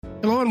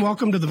Hello and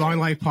welcome to the Vine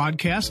Life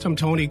Podcast. I'm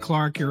Tony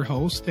Clark, your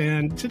host,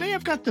 and today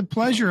I've got the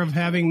pleasure of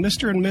having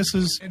Mr. and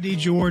Mrs. Randy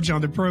George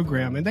on the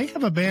program, and they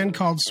have a band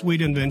called Sweet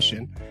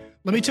Invention.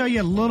 Let me tell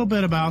you a little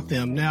bit about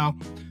them. Now,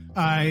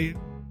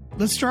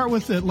 let's start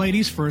with the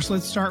ladies first.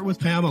 Let's start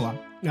with Pamela.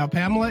 Now,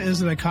 Pamela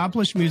is an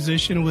accomplished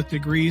musician with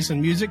degrees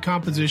in music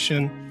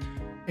composition,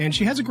 and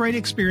she has a great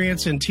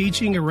experience in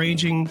teaching,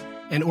 arranging,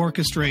 and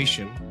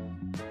orchestration.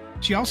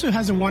 She also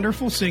has a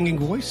wonderful singing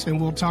voice,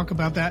 and we'll talk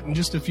about that in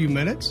just a few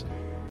minutes.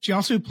 She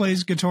also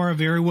plays guitar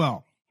very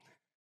well.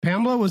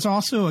 Pamela was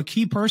also a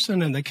key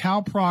person in the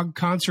CalProg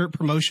concert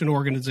promotion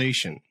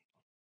organization.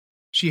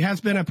 She has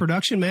been a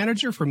production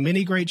manager for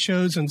many great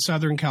shows in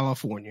Southern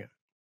California.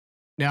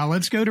 Now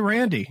let's go to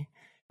Randy.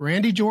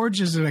 Randy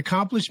George is an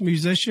accomplished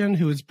musician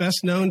who is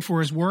best known for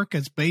his work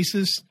as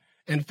bassist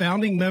and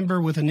founding member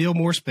with the Neil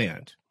Morse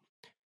Band,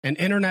 an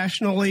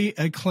internationally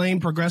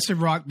acclaimed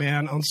progressive rock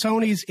band on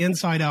Sony's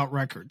Inside Out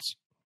Records.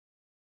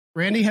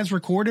 Randy has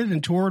recorded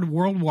and toured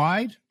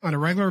worldwide on a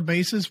regular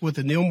basis with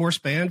the Neil Morse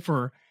Band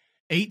for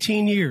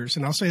 18 years.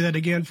 And I'll say that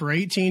again, for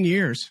 18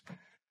 years.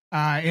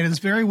 And is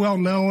very well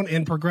known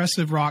in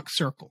progressive rock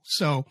circles.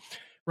 So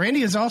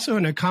Randy is also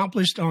an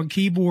accomplished on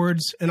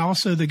keyboards and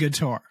also the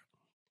guitar.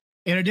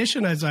 In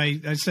addition, as I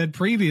said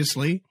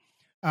previously,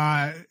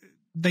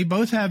 they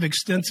both have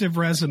extensive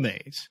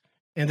resumes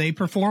and they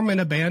perform in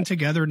a band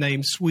together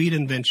named Sweet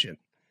Invention.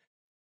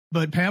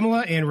 But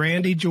Pamela and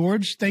Randy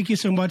George, thank you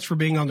so much for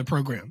being on the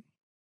program.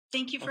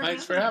 Thank you for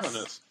having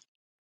us.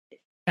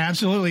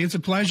 Absolutely. It's a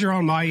pleasure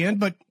on my end.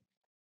 But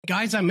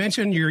guys, I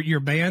mentioned your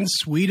band,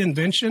 Sweet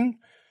Invention.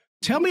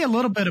 Tell me a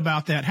little bit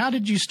about that. How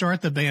did you start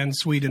the band,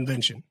 Sweet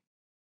Invention?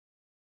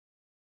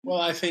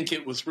 Well, I think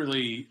it was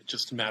really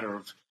just a matter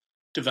of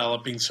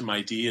developing some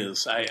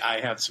ideas. I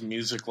had some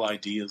musical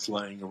ideas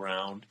laying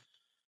around,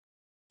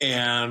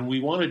 and we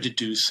wanted to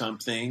do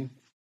something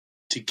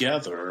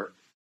together.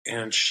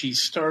 And she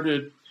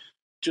started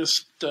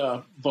just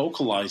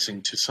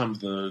vocalizing to some of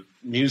the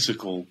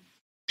musical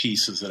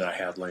pieces that I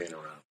had laying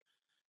around.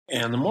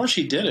 And the more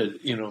she did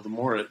it, the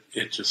more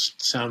it just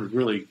sounded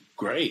really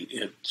great.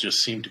 It just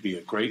seemed to be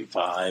a great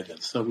vibe.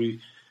 And so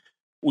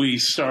we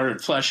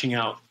started fleshing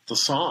out the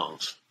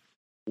songs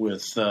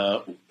with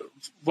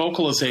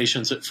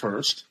vocalizations at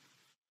first.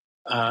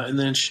 And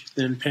then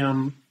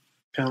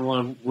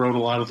Pamela wrote a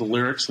lot of the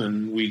lyrics,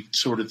 and we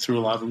sorted through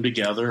a lot of them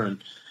together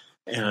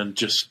and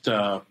just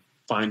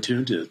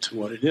fine-tuned it to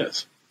what it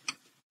is.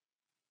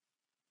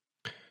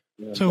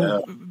 And,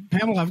 so,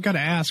 Pamela, I've got to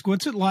ask,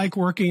 what's it like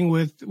working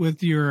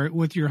with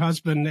your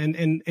husband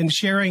and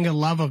sharing a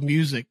love of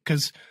music?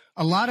 Because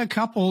a lot of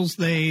couples,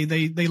 they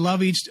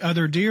love each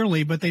other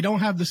dearly, but they don't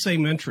have the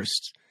same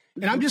interests.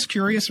 And I'm just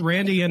curious,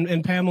 Randy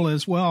and Pamela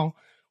as well,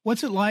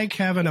 what's it like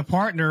having a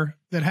partner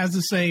that has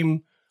the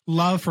same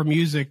love for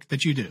music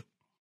that you do?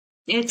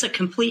 It's a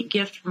complete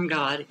gift from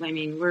God. I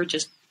mean, we're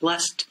just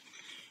blessed.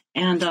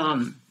 And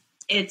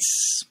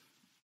it's,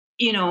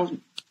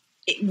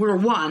 we're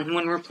one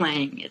when we're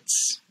playing.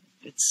 It's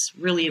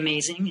really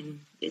amazing. And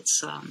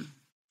it's, I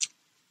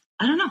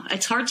don't know,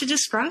 it's hard to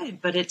describe,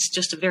 but it's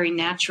just a very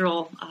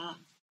natural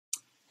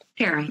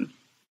pairing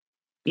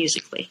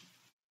musically.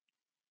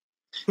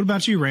 What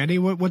about you, Randy?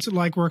 What's it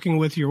like working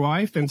with your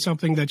wife and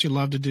something that you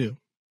love to do?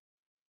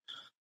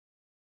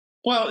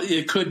 Well,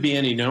 it could be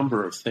any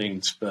number of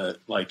things, but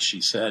like she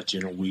said,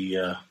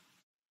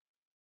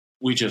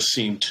 we just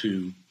seem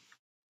to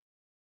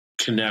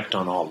connect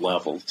on all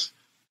levels.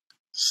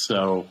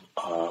 So,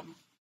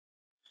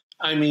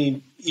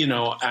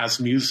 as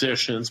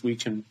musicians, we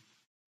can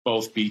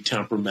both be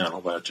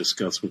temperamental. That just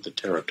goes with the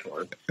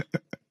territory.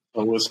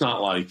 So it's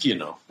not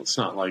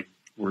like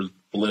we're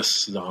bliss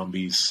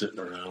zombies sitting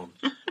around.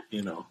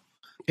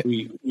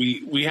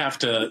 We have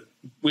to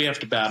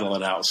battle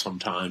it out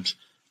sometimes.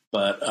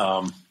 But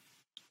I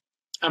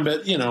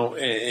bet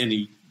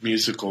any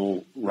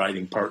musical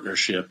writing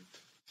partnership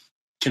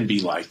can be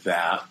like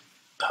that.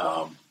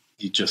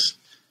 You just,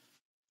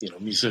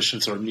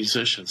 musicians are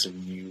musicians,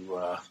 and you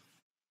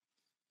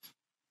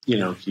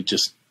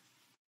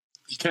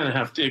kind of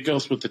have to. It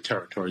goes with the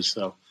territory,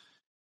 so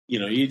you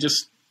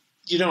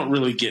don't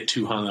really get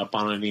too hung up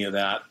on any of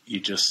that.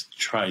 You just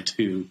try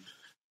to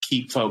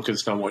keep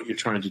focused on what you're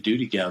trying to do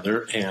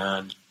together,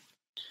 and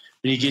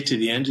when you get to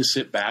the end, you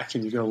sit back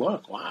and you go,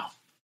 "Look, wow!"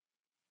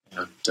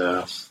 And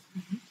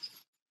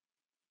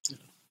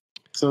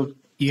so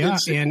yeah,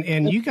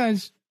 and you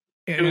guys.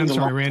 I'm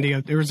sorry, Randy.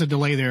 There was a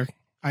delay there.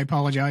 I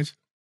apologize.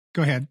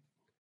 Go ahead.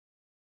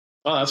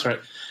 Oh, that's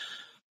right.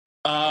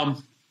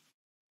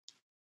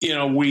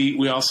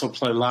 We also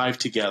play live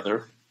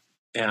together,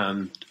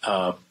 and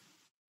I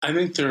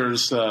think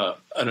there's an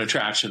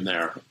attraction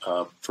there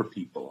for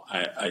people.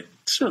 I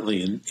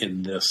certainly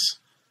in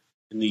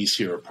these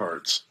here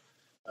parts,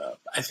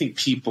 I think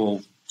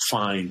people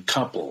find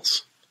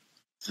couples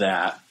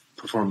that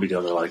perform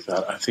together like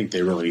that. I think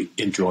they really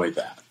enjoy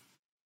that.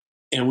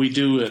 And we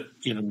do it,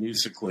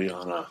 musically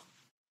on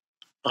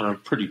a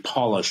pretty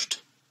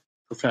polished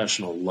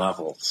professional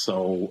level.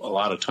 So a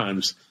lot of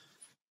times,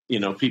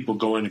 people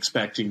go in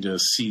expecting to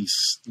see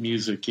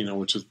music,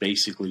 which is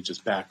basically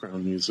just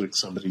background music,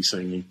 somebody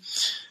singing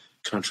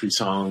country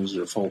songs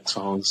or folk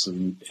songs,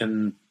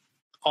 and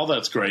all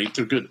that's great.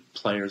 They're good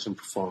players and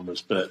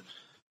performers, but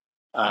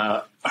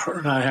her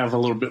and I have a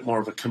little bit more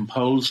of a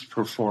composed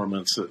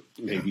performance that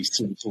maybe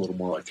seems a little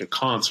more like a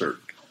concert.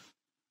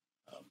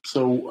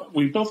 So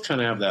we both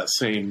kind of have that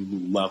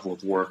same level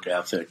of work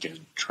ethic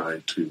in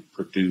trying to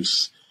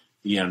produce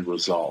the end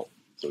result.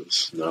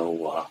 There's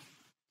no,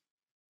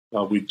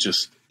 we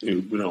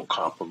don't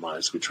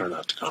compromise. We try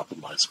not to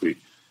compromise. We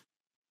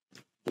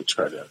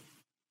try to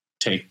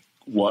take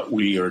what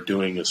we are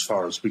doing as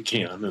far as we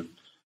can and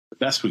the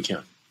best we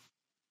can.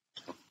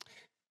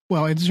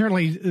 Well, it's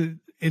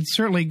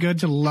certainly good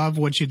to love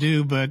what you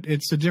do, but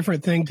it's a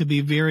different thing to be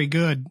very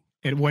good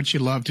at what you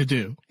love to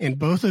do. And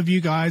both of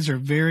you guys are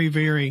very,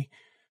 very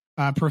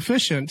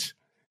proficient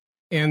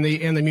in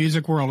the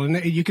music world.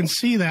 And you can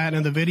see that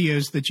in the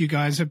videos that you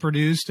guys have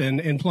produced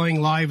and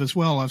playing live as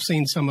well. I've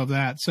seen some of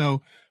that.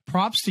 So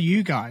props to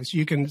you guys.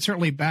 You can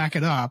certainly back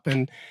it up.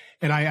 And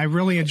I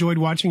really enjoyed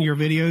watching your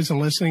videos and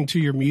listening to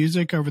your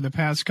music over the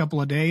past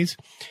couple of days.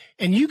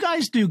 And you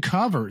guys do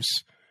covers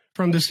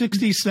from the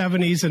 60s,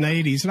 70s, and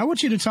 80s. And I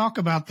want you to talk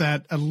about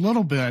that a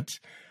little bit.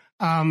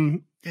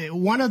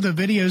 One of the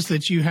videos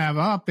that you have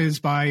up is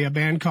by a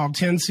band called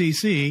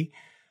 10cc,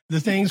 The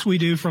Things We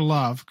Do for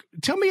Love.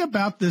 Tell me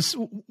about this.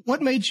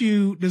 What made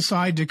you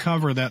decide to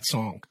cover that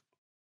song?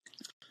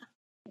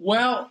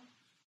 Well,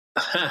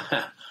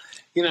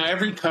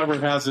 every cover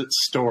has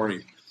its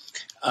story.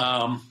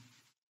 And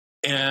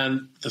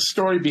the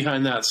story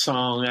behind that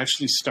song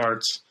actually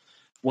starts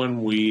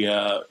when we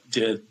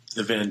did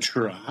the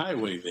Ventura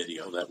Highway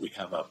video that we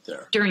have up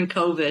there. During the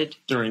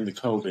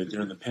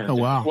pandemic. Oh,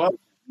 wow. Well,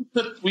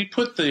 we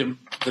put the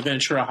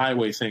Ventura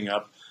Highway thing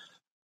up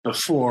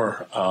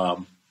before,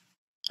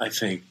 I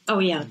think. Oh,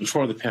 yeah.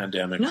 Before the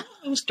pandemic. No,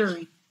 it was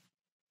during.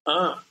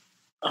 I'm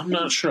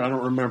not sure. I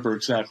don't remember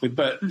exactly.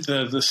 But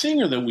the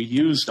singer that we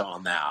used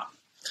on that,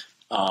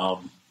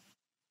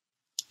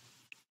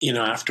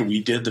 after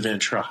we did the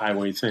Ventura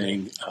Highway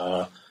thing,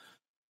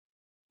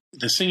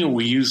 the singer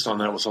we used on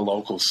that was a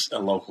local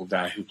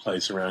guy who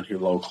plays around here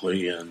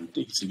locally, and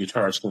he's a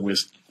guitarist in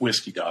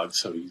Whiskey Dog,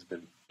 so he's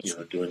been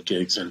doing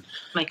gigs in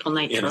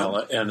LA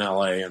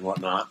and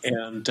whatnot.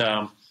 And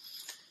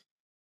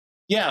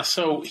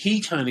so he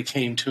kind of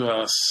came to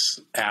us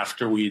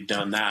after we had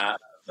done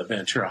that, the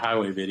Ventura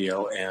Highway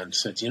video, and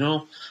said,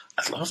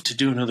 I'd love to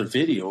do another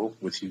video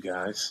with you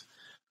guys.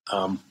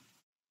 I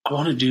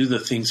want to do the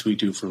things we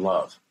do for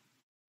love.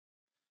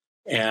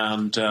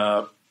 And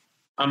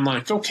I'm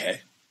like,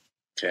 okay.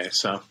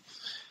 So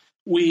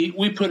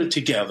we put it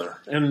together,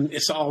 and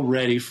it's all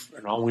ready,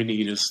 and all we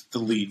need is the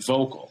lead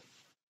vocal.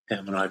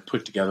 Pam and I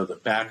put together the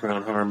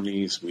background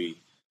harmonies. We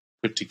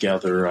put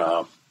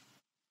together,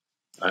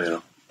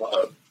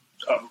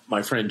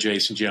 my friend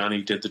Jason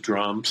Gianni did the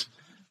drums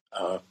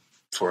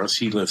for us.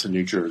 He lives in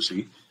New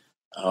Jersey.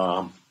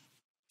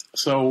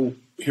 So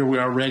here we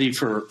are ready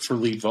for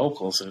lead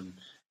vocals, and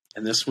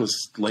this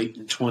was late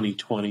in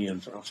 2020,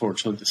 and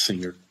unfortunately the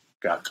singer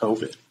got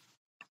COVID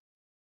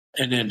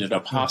and ended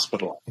up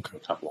hospitalized for a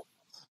couple of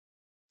months.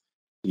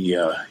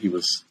 He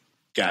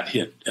got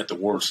hit at the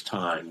worst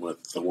time with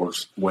the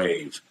worst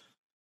wave.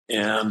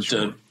 And,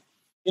 a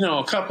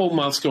couple of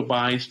months go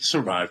by, he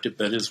survived it,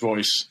 but his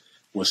voice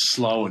was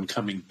slow and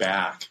coming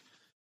back.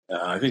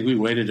 I think we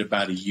waited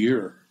about a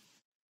year,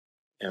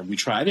 and we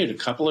tried it a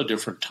couple of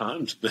different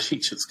times, but he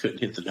just couldn't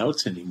hit the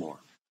notes anymore.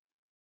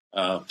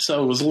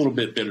 So it was a little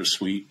bit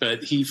bittersweet,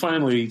 but he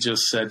finally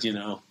just said,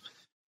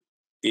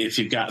 if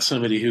you've got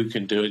somebody who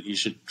can do it, you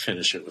should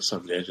finish it with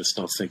somebody. I just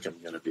don't think I'm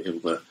going to be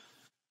able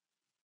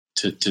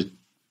to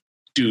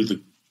do the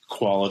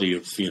quality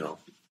of,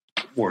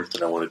 work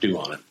that I want to do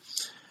on it.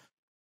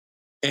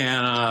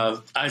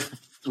 And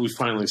we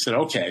finally said,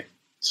 okay.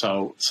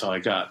 So I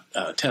got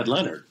Ted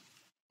Leonard,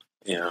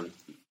 and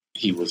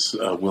he was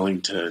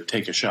willing to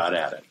take a shot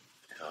at it.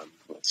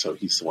 So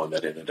he's the one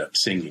that ended up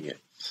singing it.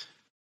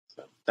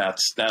 So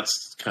that's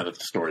kind of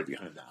the story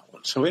behind that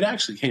one. So it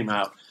actually came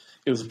out.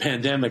 It was a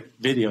pandemic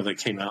video that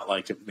came out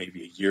like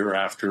maybe a year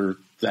after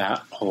that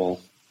whole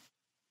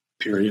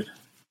period.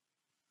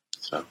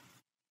 So,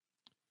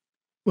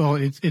 well,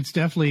 it's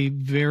definitely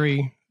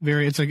very,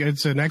 very. It's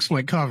an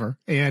excellent cover,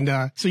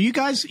 and so you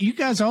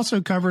guys also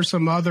cover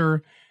some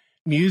other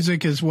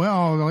music as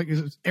well, like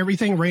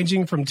everything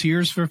ranging from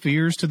Tears for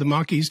Fears to the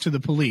Monkees to the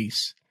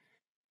Police.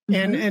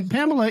 Mm-hmm. And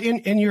Pamela,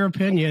 in your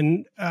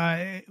opinion,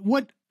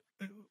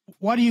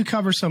 why do you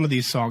cover some of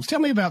these songs? Tell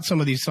me about some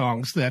of these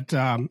songs that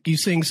you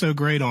sing so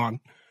great on.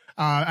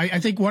 I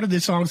think one of the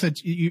songs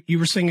that you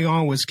were singing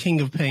on was King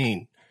of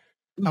Pain.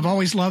 I've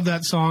always loved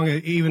that song,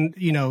 even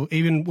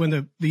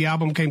when the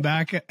album came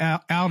back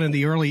out in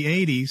the early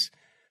 80s.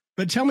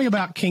 But tell me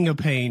about King of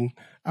Pain.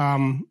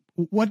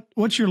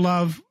 What's your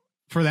love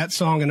for that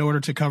song in order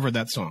to cover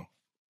that song?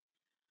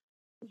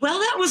 Well,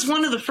 that was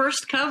one of the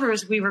first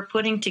covers we were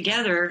putting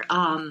together.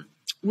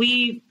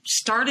 We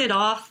started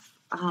off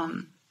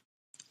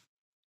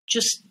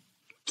just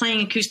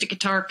playing acoustic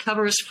guitar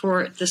covers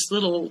for this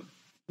little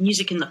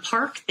music in the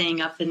park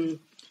thing up in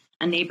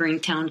a neighboring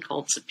town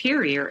called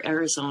Superior,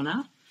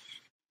 Arizona.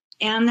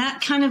 And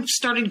that kind of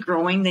started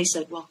growing. They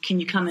said, well, can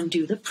you come and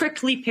do the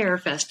Prickly Pear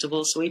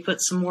Festival? So we put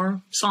some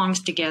more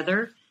songs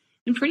together.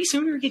 And pretty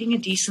soon we were getting a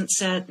decent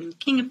set. And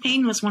King of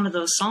Pain was one of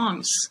those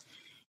songs.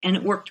 And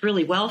it worked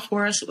really well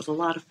for us. It was a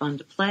lot of fun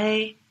to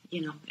play.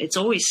 You know, it's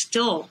always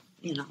still,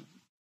 you know,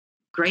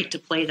 great to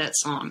play that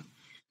song.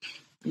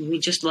 And we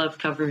just love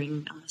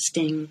covering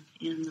Sting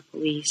and the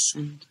Police.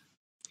 And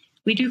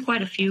we do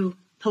quite a few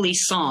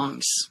Police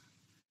songs.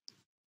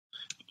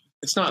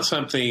 It's not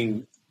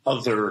something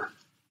other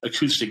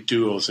acoustic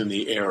duos in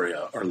the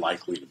area are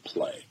likely to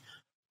play.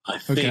 I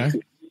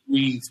think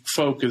we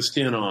focused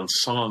in on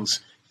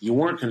songs you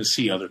weren't going to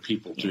see other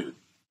people do.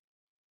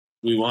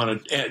 We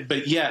wanted,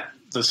 but yet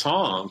the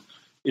song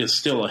is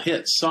still a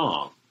hit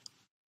song.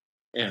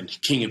 And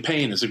King of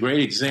Pain is a great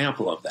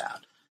example of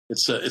that.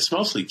 It's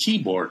mostly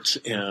keyboards,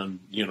 and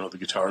you know the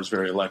guitar is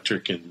very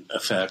electric and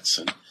effects,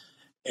 and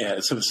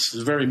so it's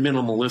a very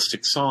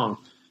minimalistic song.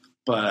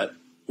 But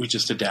we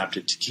just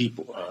adapted to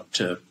keyboard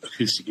to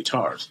acoustic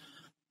guitars.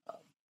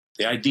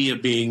 The idea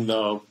being,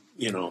 though,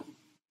 you know,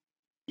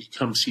 you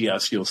come see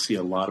us, you'll see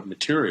a lot of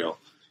material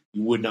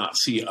you would not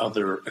see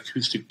other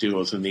acoustic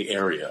duos in the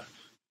area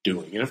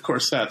doing, and of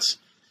course that's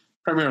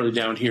primarily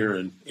down here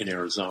in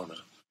Arizona.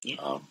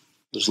 Yeah.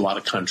 There's a lot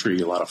of country,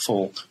 a lot of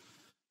folk,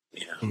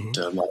 and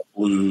a lot of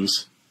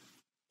blues,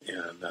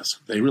 and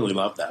they really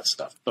love that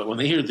stuff. But when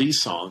they hear these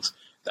songs,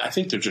 I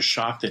think they're just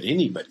shocked that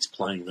anybody's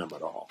playing them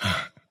at all.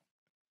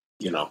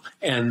 You know,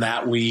 and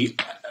that we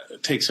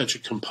take such a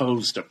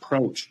composed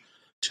approach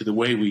to the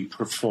way we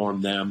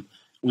perform them.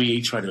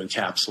 We try to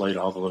encapsulate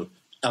all the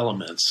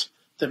elements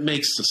that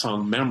makes the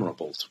song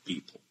memorable to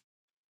people.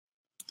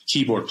 The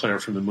keyboard player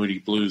from the Moody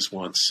Blues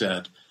once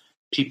said,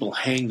 people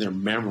hang their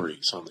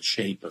memories on the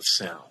shape of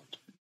sound.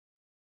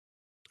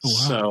 Oh,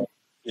 wow. So,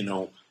 you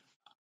know,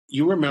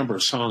 you remember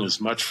a song as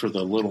much for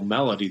the little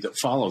melody that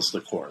follows the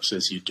chorus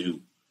as you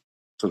do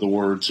for the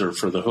words or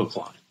for the hook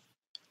line.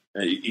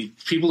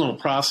 People don't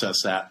process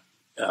that,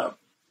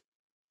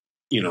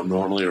 you know,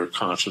 normally or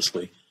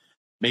consciously.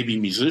 Maybe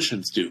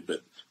musicians do,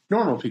 but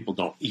normal people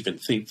don't even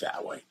think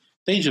that way.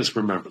 They just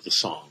remember the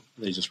song.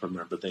 They just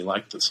remember they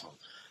like the song.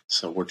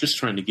 So we're just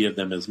trying to give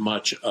them as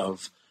much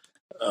of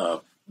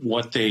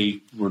what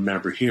they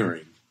remember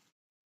hearing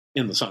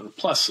in the song.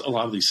 Plus, a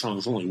lot of these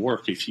songs only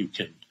work if you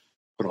can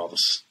put all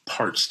the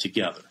parts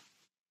together.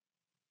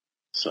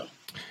 So.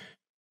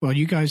 Well,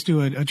 you guys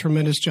do a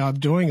tremendous job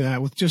doing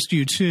that with just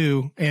you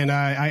two, and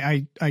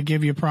I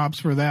give you props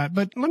for that.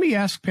 But let me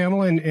ask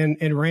Pamela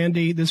and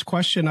Randy this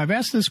question. I've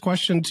asked this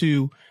question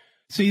to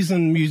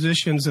seasoned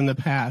musicians in the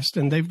past,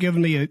 and they've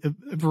given me a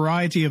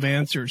variety of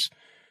answers.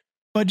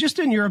 But just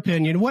in your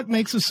opinion, what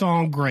makes a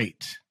song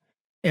great?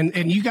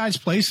 And you guys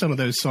play some of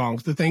those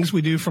songs, The Things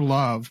We Do for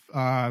Love,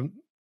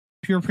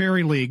 Pure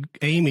Prairie League,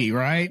 Amy,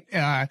 right?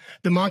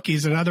 The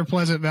Monkees, Another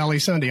Pleasant Valley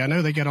Sunday. I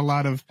know they get a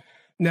lot of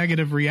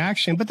negative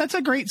reaction, but that's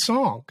a great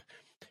song.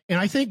 And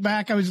I think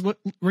back, I was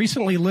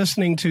recently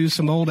listening to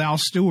some old Al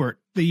Stewart,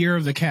 The Year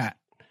of the Cat.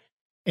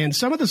 And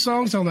some of the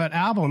songs on that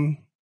album,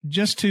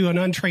 just to an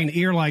untrained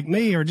ear like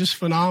me, are just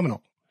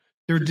phenomenal.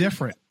 They're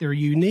different. They're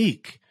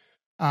unique.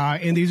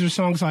 And these are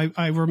songs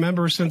I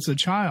remember since a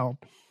child.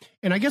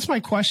 And I guess my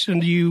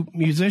question to you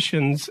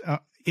musicians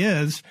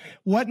is,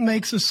 what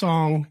makes a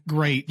song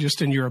great,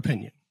 just in your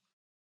opinion?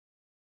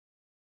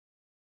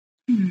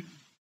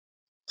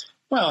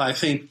 Well, I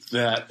think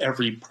that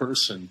every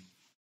person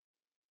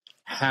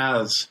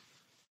has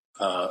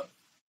an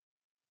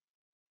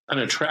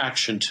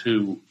attraction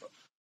to,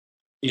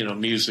 you know,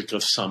 music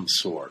of some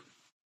sort.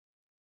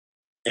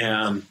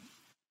 And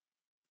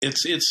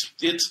it's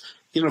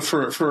you know,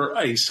 for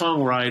a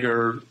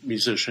songwriter,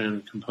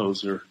 musician,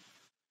 composer,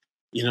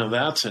 you know,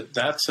 that's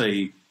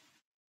a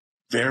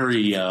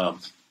very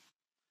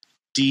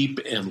deep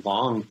and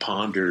long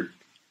pondered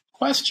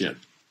question.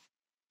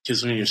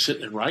 Because when you're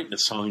sitting and writing a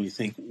song, you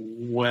think,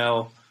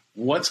 well,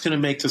 what's going to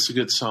make this a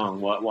good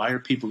song? Why are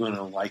people going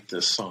to like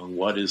this song?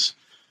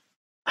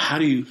 How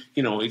do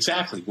you know,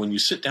 exactly, when you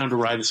sit down to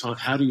write a song,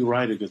 how do you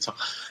write a good song?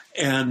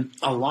 And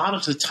a lot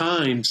of the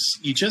times,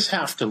 you just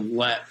have to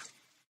let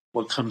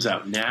what comes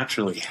out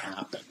naturally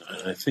happen.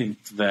 And I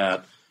think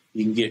that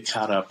you can get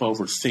caught up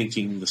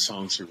overthinking the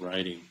songs you're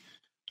writing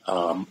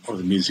or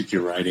the music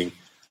you're writing.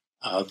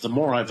 The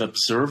more I've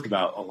observed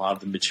about a lot of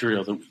the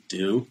material that we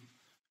do,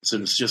 so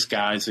it was just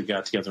guys that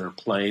got together and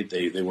played.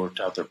 They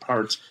worked out their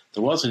parts.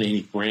 There wasn't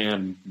any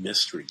grand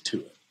mystery to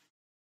it.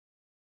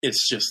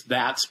 It's just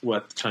that's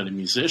what kind of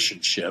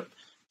musicianship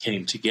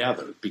came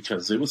together,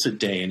 because it was a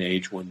day and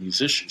age when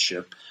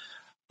musicianship,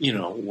 you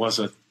know, it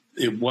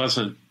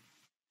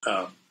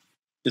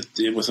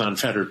was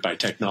unfettered by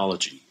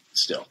technology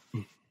still.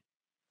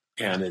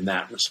 And in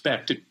that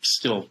respect, it's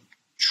still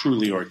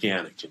truly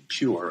organic and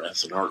pure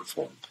as an art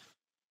form.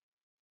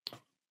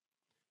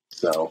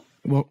 So,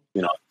 well,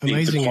 you know,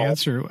 amazing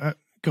answer.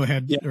 Go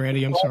ahead,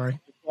 Randy. I'm sorry.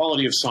 The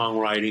quality of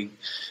songwriting,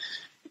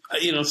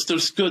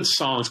 there's good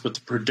songs, but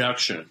the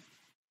production,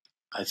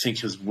 I think,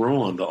 has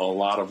ruined a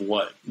lot of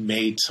what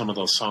made some of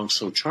those songs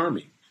so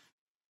charming.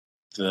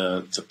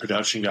 The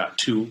production got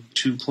too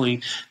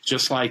clean,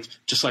 just like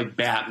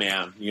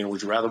Batman.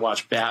 Would you rather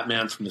watch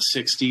Batman from the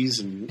 '60s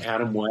and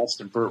Adam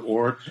West and Burt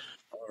Ward,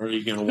 or are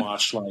you going to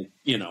watch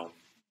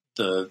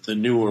the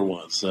newer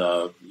ones,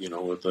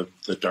 with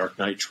the Dark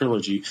Knight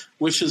trilogy,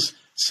 which is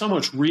so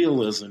much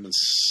realism and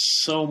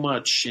so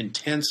much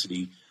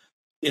intensity?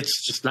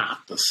 It's just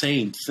not the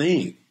same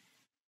thing.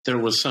 There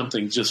was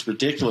something just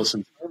ridiculous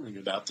and charming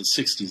about the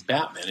 '60s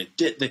Batman.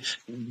 It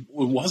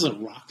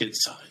wasn't rocket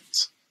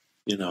science,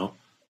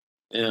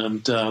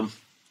 And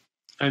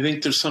I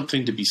think there's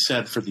something to be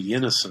said for the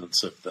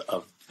innocence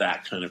of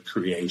that kind of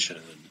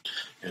creation,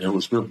 and it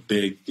was real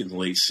big in the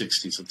late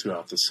 '60s and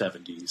throughout the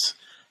 '70s.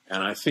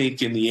 And I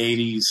think in the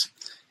 '80s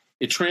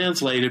it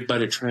translated,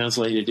 but it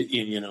translated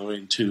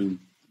into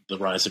the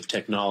rise of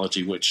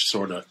technology, which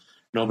sort of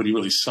nobody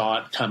really saw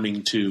it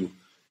coming to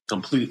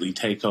completely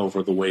take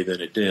over the way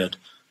that it did.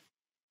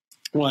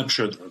 Well, I'm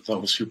sure there are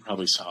those who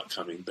probably saw it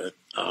coming, but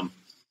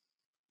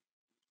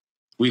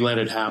we let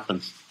it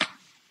happen.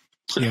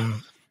 Yeah.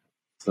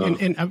 So.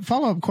 And a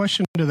follow-up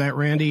question to that,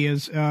 Randy,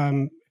 is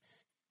I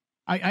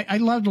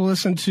love to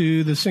listen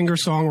to the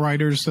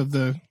singer-songwriters of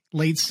the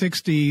late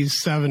 60s,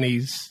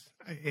 70s.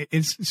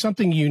 It's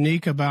something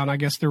unique about, I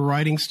guess, their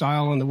writing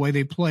style and the way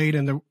they played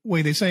and the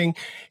way they sang.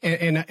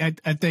 And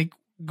I think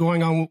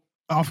going on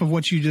off of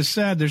what you just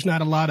said, there's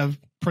not a lot of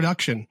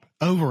production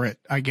over it,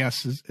 I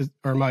guess,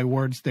 are my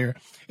words there,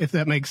 if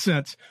that makes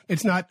sense.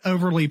 It's not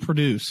overly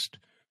produced.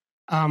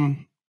 My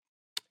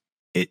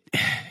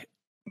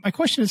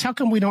question is, how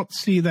come we don't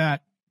see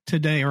that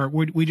today, or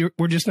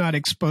we're just not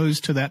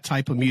exposed to that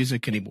type of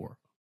music anymore?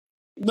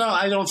 No,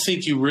 I don't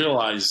think you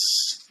realize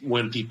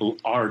when people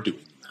are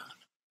doing that.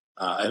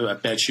 I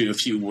bet you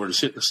if you were to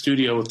sit in the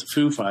studio with the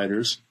Foo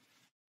Fighters,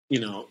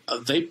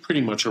 they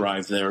pretty much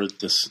arrive there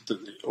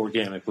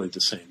organically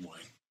the same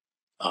way.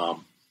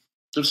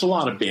 There's a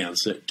lot of bands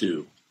that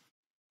do,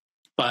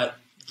 but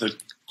the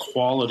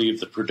quality of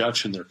the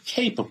production they're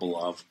capable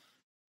of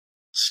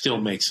still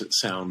makes it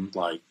sound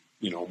like,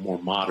 more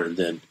modern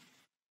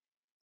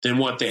than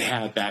what they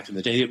had back in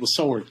the day. It was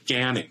so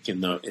organic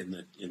in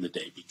the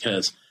day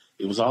because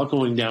it was all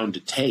going down to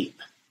tape.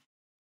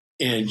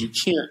 And you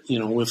can't,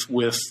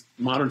 with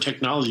modern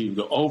technology, you can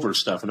go over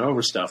stuff,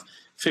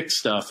 fix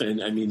stuff.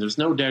 And I mean, there's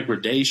no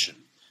degradation.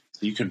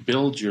 So you can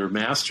build your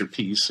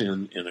masterpiece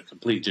in a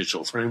complete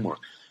digital framework.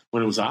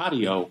 When it was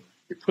audio,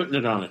 you're putting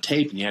it on a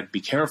tape and you had to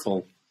be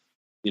careful,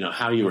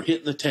 how you were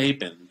hitting the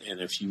tape. And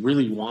if you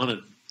really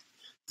wanted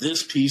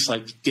this piece,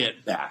 like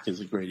Get Back is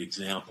a great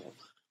example,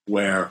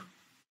 where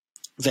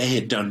they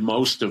had done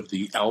most of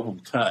the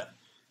album cut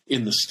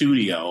in the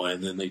studio,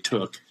 and then they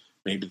took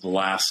maybe the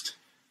last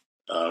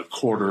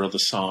quarter of the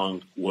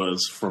song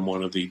was from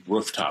one of the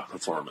rooftop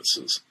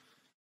performances,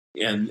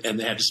 and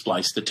they had to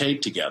splice the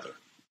tape together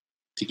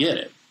to get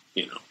it.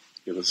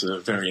 It was a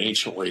very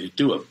ancient way to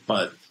do it,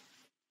 but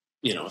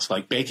it's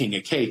like baking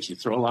a cake. You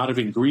throw a lot of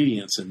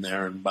ingredients in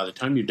there, and by the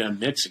time you're done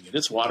mixing it,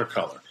 it's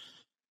watercolor.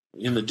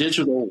 In the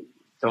digital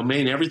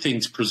domain,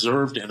 everything's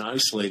preserved and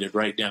isolated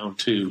right down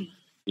to,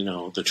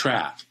 the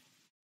track.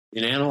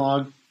 In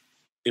analog,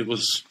 it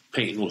was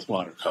painting with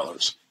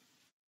watercolors.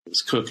 It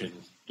was cooking,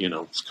 it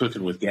was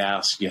cooking with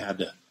gas. You had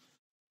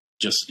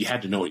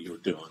to know what you were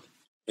doing.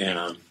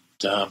 And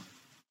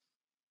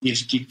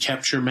you'd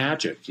capture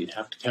magic. You'd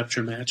have to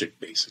capture magic,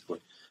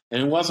 basically.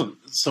 And it wasn't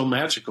so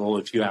magical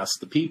if you ask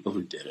the people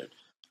who did it.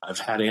 I've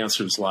had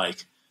answers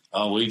like,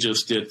 oh, we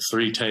just did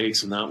 3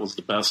 takes and that was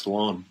the best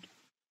one.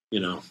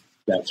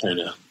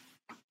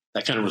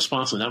 That kind of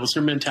response. And that was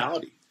their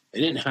mentality. They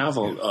didn't have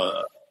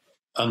a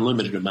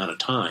unlimited amount of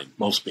time,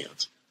 most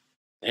bands.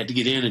 They had to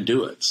get in and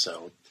do it.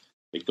 So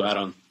they'd go out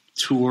on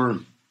tour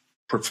and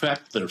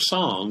perfect their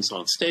songs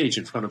on stage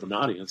in front of an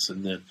audience,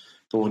 and then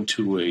go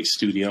into a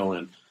studio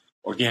and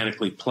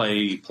organically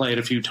play it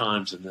a few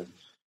times, and then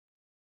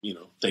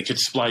they could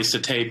splice the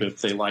tape if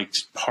they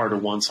liked part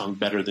of one song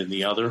better than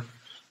the other.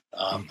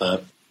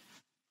 But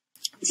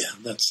yeah,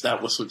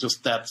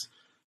 that's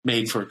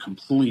made for a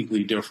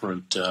completely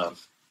different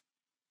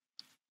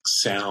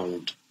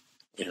sound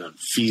and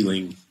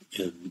feeling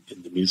in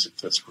the music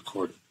that's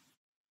recorded.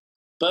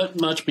 But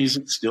much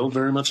music still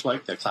very much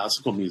like that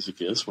classical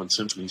music is when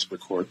symphonies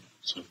record.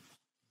 So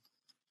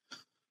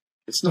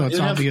it's not. It's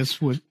obvious.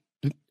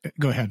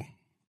 Go ahead.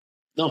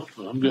 No,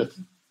 I'm good.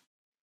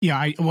 Yeah,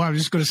 I was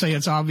just going to say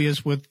it's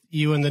obvious with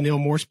you and the Neil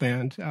Morse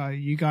Band.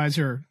 You guys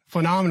are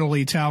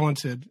phenomenally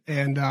talented,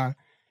 and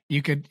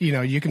you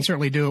can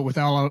certainly do it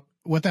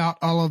without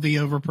all of the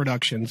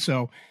overproduction.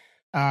 So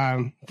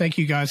thank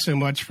you guys so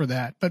much for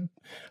that. But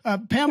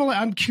Pamela,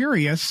 I'm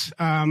curious.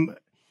 I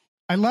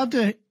love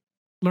to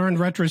learn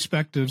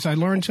retrospectives.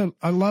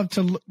 I love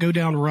to go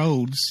down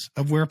roads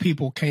of where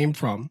people came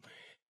from.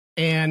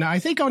 And I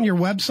think on your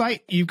website,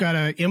 you've got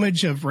an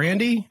image of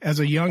Randy as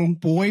a young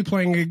boy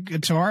playing a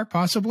guitar,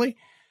 possibly,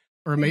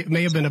 or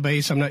may have been a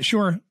bass. I'm not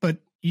sure. But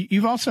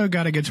you've also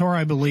got a guitar,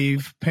 I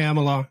believe,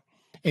 Pamela,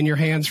 in your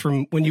hands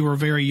from when you were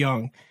very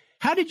young.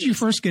 How did you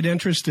first get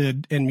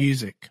interested in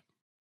music?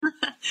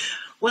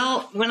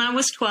 Well, when I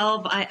was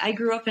 12, I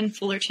grew up in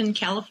Fullerton,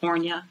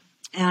 California,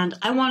 and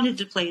I wanted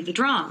to play the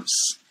drums.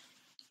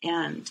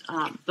 And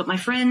but my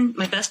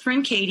best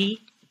friend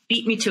Katie,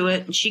 beat me to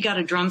it, and she got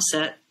a drum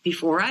set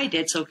before I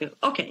did. So,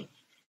 okay,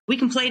 we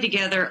can play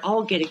together.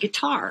 I'll get a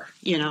guitar,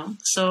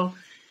 So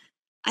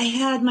I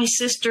had my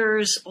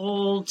sister's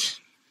old,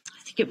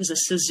 I think it was a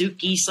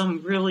Suzuki,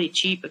 some really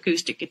cheap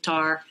acoustic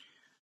guitar,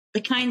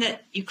 the kind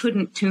that you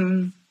couldn't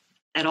tune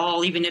at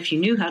all, even if you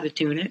knew how to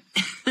tune it.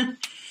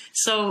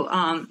 So,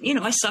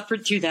 I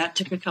suffered through that,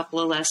 took a couple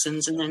of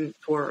lessons. And then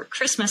for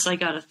Christmas, I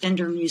got a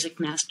Fender Music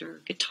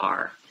Master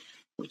guitar,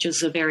 which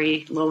is a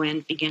very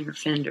low-end beginner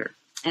Fender.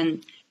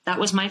 And that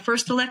was my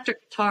first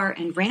electric guitar.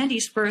 And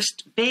Randy's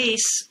first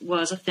bass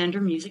was a Fender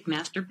Music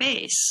Master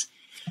bass.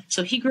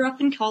 So he grew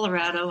up in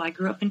Colorado. I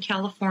grew up in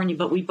California.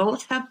 But we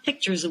both have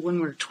pictures of when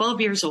we were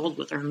 12 years old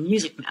with our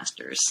Music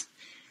Masters,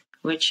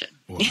 which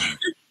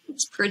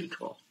it's pretty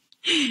cool.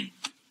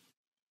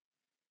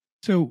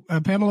 So,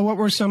 Pamela, what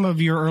were some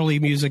of your early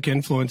music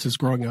influences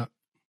growing up?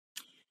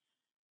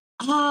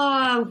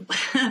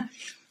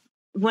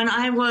 When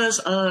I was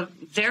a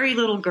very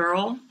little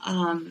girl,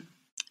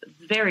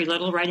 very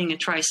little, riding a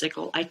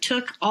tricycle, I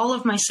took all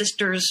of my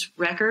sister's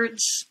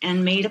records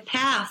and made a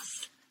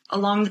path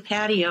along the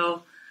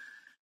patio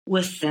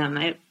with them.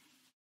 I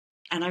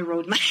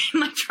rode my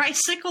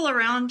tricycle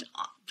around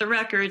the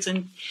records,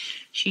 and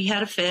she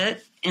had a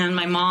fit. And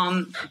my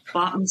mom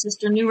bought my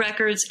sister new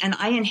records, and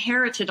I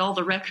inherited all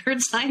the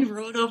records I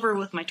rode over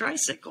with my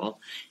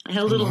tricycle. I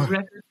had a little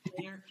record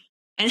player,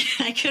 and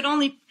I could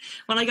only,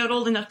 when I got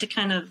old enough to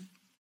kind of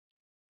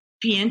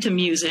be into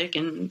music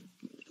and,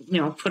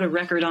 put a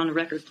record on a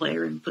record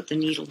player and put the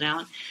needle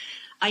down,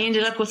 I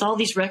ended up with all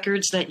these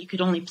records that you could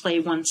only play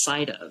one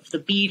side of. The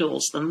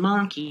Beatles, the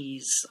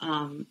Monkees,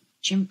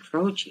 Jim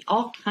Croce,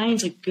 all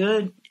kinds of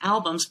good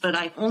albums, but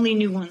I only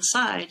knew one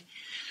side.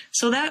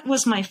 So that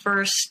was my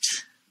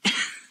first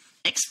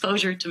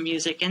exposure to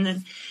music. And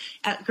then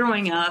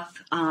growing up,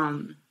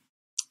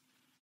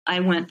 I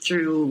went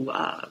through,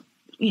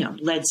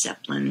 Led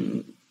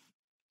Zeppelin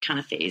kind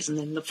of phase. And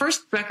then the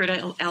first record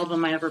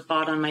album I ever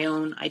bought on my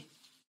own, I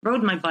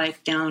rode my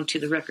bike down to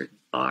the record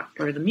box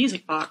or the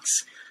music box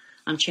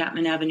on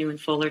Chapman Avenue in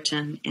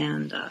Fullerton.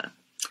 And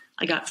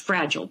I got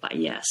Fragile by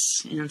Yes.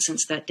 And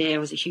since that day, I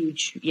was a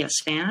huge Yes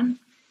fan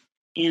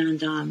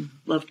and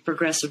loved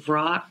progressive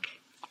rock.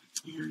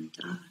 And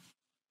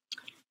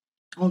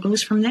all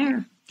goes from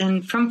there.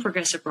 Then from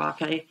progressive rock,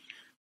 I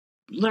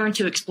learned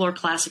to explore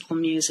classical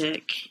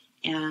music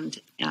and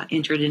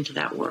entered into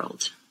that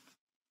world.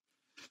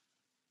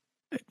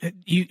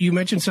 You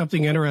mentioned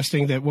something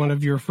interesting, that one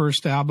of your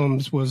first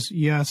albums was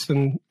Yes,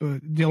 and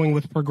dealing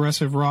with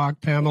progressive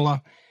rock,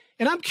 Pamela.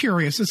 And I'm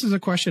curious, this is a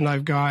question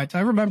I've got.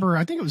 I remember,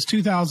 I think it was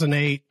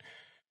 2008.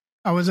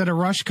 I was at a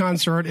Rush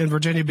concert in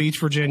Virginia Beach,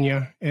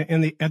 Virginia,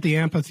 at the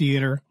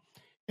amphitheater.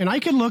 And I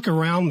could look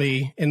around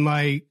me in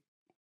my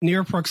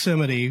near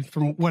proximity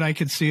from what I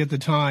could see at the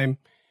time,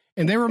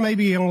 and there were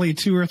maybe only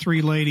 2 or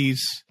 3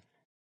 ladies,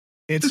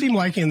 it seemed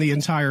like, in the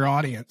entire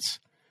audience.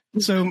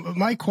 So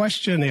my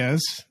question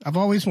is, I've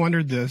always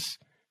wondered this,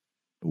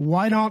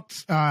 why don't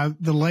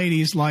the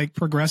ladies like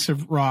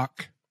progressive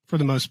rock for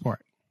the most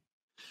part?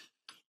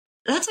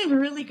 That's a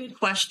really good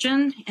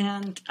question,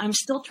 and I'm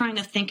still trying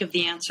to think of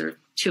the answer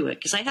to it,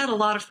 because I had a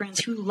lot of friends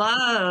who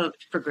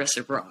loved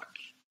progressive rock,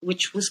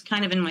 which was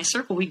kind of in my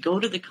circle. We'd go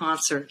to the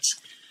concerts,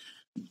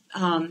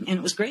 and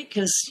it was great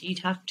because you'd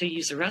have to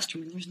use the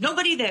restroom, and there's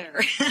nobody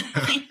there,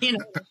 at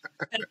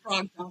a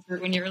prog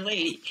concert when you're a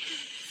lady.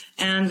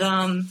 And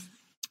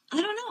I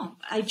don't know.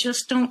 I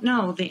just don't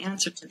know the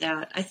answer to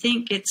that. I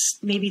think it's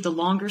maybe the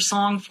longer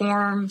song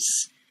forms,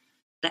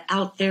 the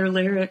out there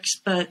lyrics,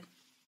 but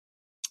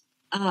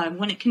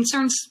when it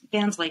concerns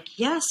bands like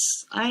Yes,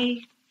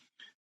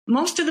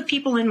 most of the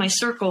people in my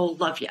circle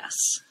love Yes.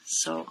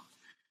 So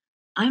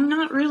I'm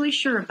not really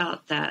sure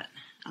about that.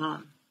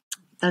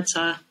 That's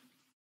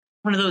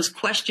one of those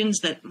questions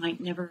that might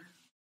never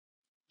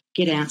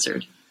get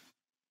answered.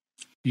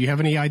 Do you have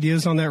any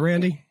ideas on that,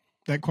 Randy?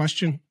 That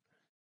question?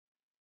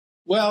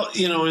 Well,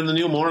 in the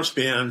Neil Morris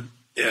Band,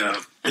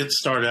 it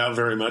started out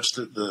very much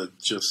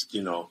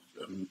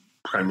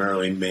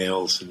primarily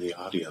males in the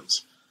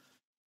audience.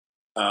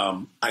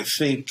 I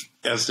think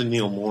as the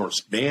Neil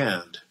Morris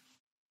Band,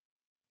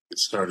 it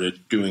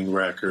started doing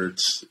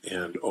records,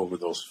 and over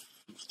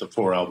the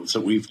 4 albums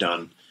that we've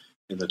done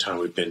in the time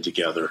we've been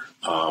together,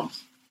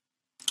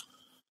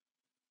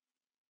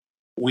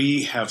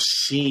 we have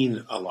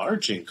seen a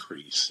large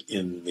increase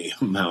in the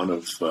amount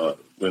of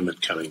women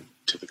coming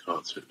to the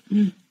concert.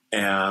 Mm.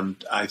 And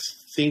I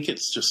think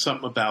it's just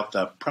something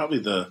about probably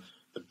the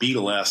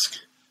Beatlesque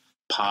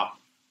pop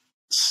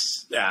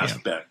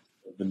aspect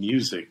of the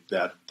music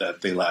that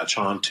they latch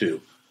on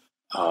to.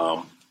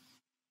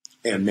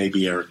 And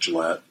maybe Eric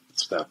Gillette,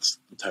 that's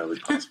entirely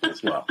possible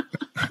as well.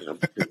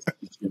 Because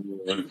he's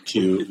really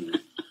cute, and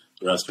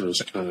the rest of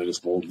us are kind of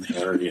just old and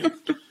hairy and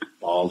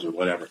bald or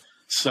whatever.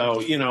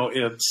 So,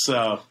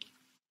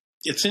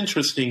 it's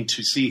interesting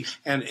to see,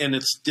 and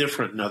it's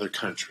different in other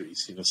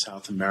countries.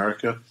 South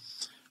America,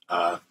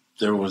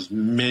 there was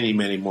many,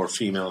 many more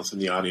females in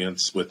the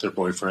audience with their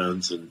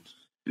boyfriends and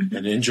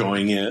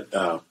enjoying it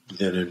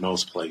than in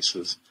most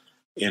places.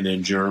 And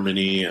in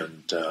Germany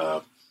and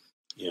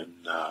in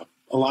a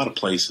lot of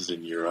places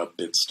in Europe,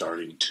 it's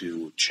starting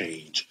to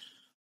change.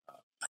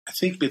 I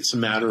think it's a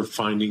matter of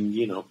finding,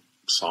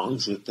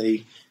 songs that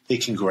they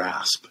can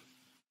grasp.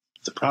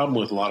 The problem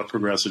with a lot of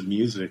progressive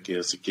music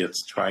is it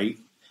gets trite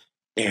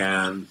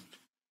and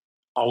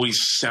always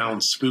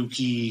sounds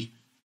spooky.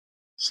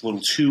 It's a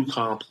little too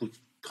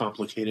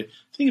complicated.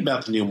 The thing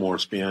about the Neil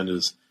Morris Band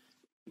is,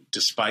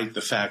 despite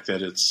the fact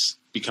that it's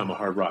become a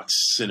hard rock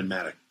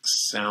cinematic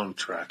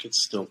soundtrack,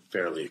 it's still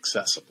fairly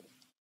accessible.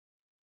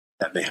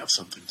 That may have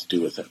something to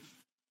do with it.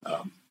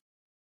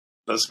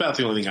 That's about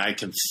the only thing I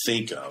can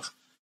think of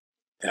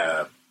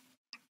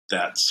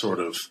that sort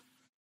of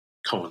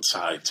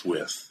coincides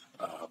with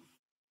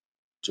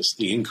just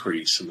the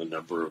increase in the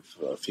number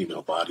of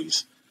female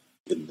bodies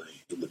in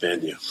the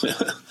venue.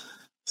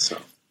 So,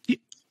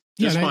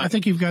 I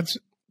think you've got.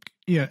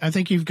 Yeah, I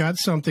think you've got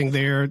something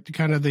there,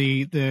 kind of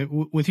the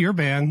with your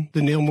band,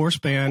 the Neil Morse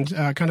Band,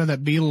 kind of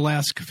that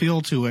Beatlesque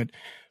feel to it.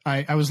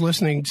 I was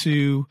listening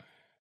to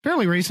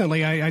fairly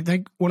recently, I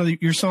think one of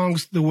your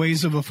songs, "The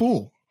Ways of a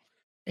Fool,"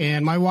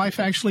 and my wife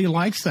actually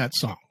likes that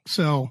song.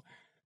 So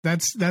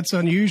that's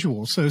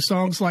unusual. So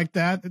songs like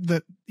that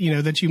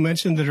you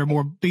mentioned that are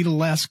more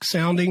Beatlesque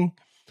sounding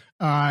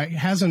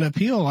has an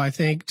appeal, I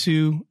think,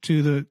 to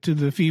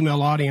the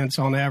female audience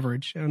on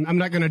average. And I'm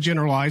not going to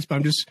generalize, but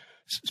I'm just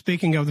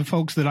speaking of the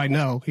folks that I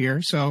know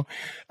here. So,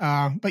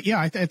 but yeah,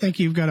 I think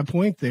you've got a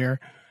point there.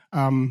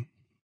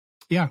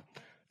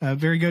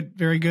 Very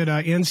good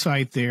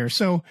insight there.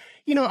 So,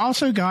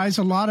 also guys,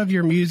 a lot of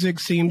your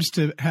music seems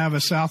to have the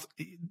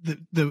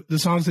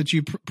songs that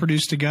you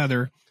produce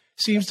together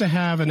seems to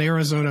have an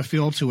Arizona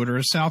feel to it, or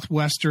a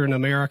Southwestern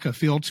America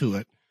feel to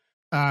it.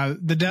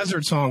 The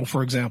Desert Song,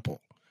 for example.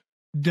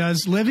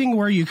 Does living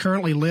where you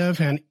currently live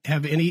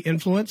have any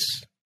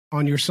influence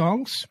on your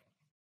songs?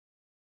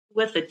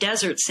 With the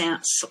Desert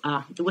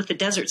Song,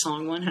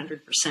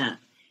 100%.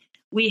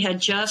 We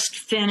had just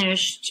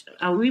finished,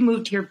 we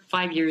moved here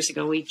 5 years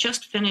ago. We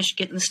just finished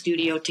getting the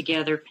studio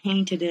together,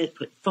 painted it,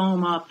 put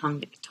foam up, hung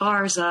the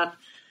guitars up,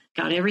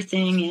 got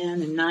everything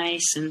in and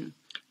nice, and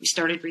we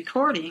started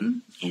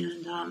recording.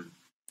 And,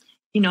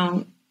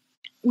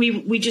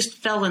 we just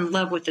fell in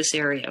love with this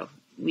area.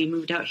 We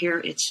moved out here.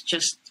 It's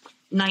just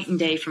night and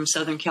day from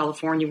Southern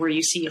California, where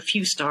you see a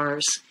few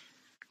stars,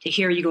 to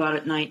here you go out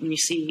at night and you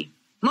see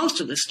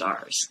most of the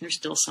stars. There's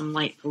still some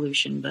light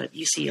pollution, but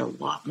you see a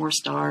lot more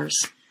stars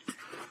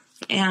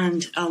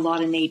and a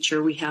lot of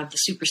nature. We have the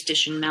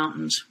Superstition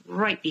Mountains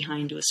right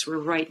behind us. We're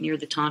right near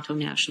the Tonto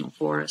National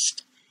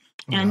Forest.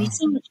 And you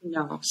see what you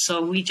know.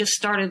 So we just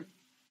started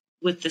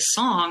with this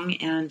song,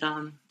 and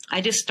I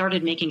just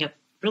started making up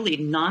really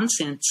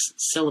nonsense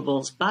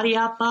syllables.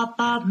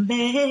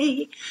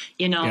 Ba-de-ya-ba-ba-may,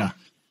 Yeah.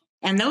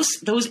 And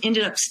those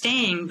ended up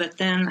staying, but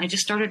then I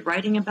just started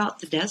writing about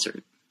the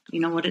desert.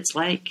 What it's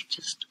like,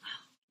 just,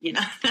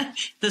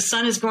 the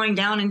sun is going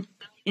down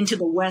into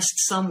the west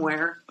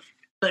somewhere,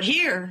 but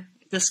here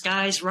the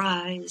skies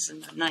rise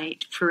and the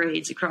night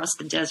parades across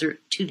the desert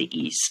to the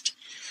east.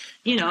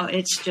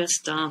 It's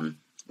just,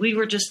 we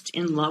were just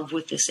in love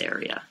with this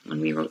area when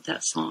we wrote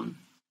that song.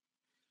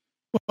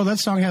 Well, that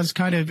song has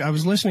I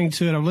was listening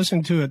to it. I've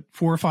listened to it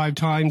 4 or 5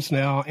 times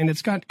now, and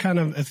it's got kind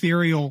of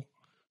ethereal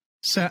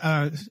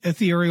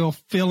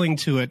feeling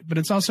to it, but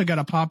it's also got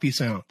a poppy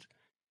sound.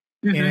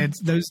 Mm-hmm. And it's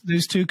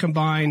those two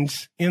combined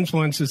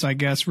influences, I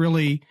guess,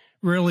 really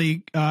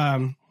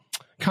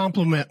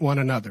complement one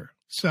another.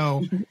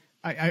 So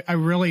I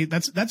really,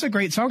 that's a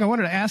great song. I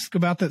wanted to ask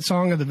about that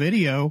song of the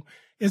video.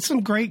 It's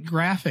some great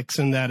graphics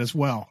in that as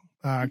well.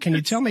 Can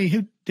you tell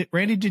me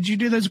Randy, did you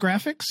do those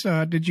graphics?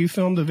 Did you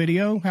film the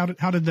video? How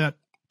did that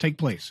take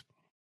place?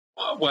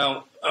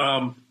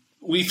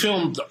 We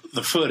filmed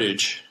the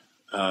footage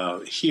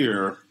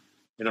here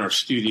in our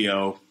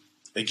studio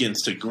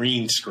against a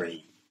green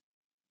screen,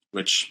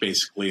 which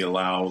basically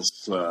allows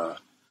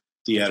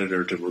the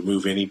editor to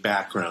remove any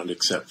background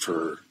except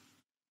for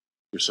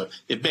yourself.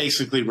 It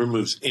basically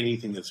removes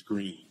anything that's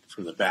green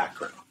from the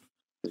background.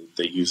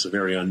 They use a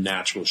very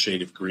unnatural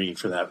shade of green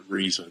for that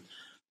reason.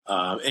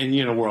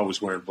 And we're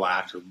always wearing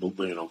black or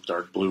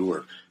dark blue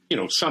or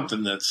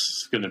something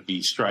that's going to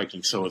be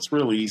striking. So it's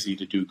real easy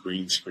to do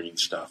green screen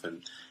stuff.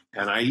 And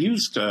I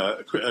used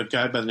a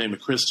guy by the name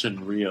of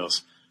Christian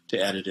Rios to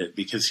edit it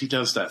because he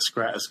does that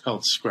it's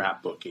called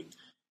scrapbooking.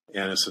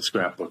 And it's a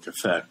scrapbook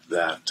effect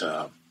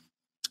that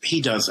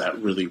he does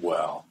that really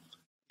well.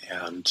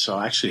 And so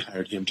I actually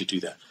hired him to do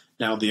that.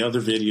 Now, the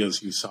other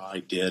videos you saw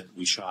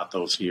we shot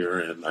those here,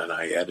 and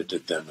I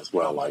edited them as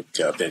well, like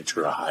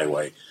Ventura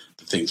Highway,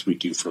 the things we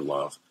do for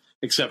love,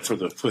 except for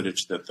the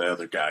footage that the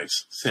other guys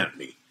sent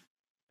me,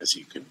 as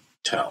you can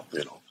tell.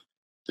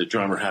 The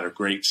drummer had a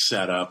great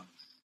setup,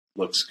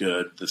 looks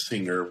good. The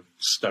singer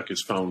stuck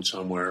his phone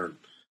somewhere and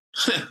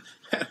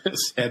had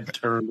his head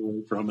turned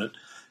away from it.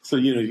 So,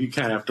 you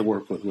kind of have to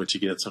work with what you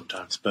get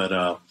sometimes.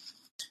 But,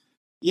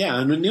 yeah,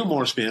 and the Neil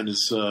Morris Band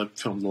has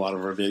filmed a lot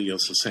of our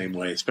videos the same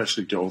way,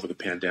 especially over the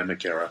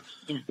pandemic era,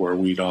 where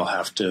we'd all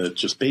have to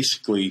just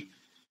basically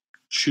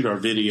shoot our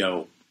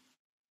video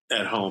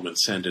at home and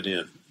send it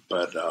in.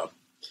 But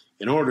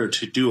in order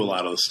to do a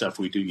lot of the stuff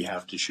we do, you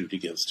have to shoot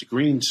against a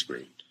green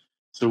screen.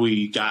 So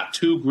we got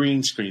 2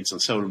 green screens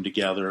and sewed them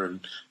together and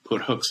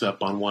put hooks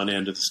up on one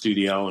end of the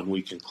studio, and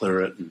we can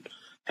clear it and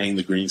hang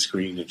the green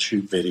screen and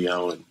shoot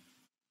video.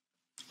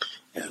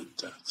 And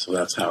so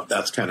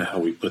that's kind of how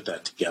we put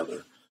that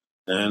together.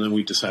 And then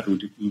we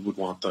decided we would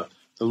want the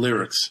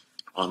lyrics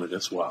on it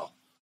as well.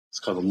 It's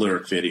called a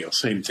lyric video.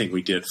 Same thing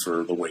we did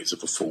for The Ways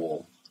of a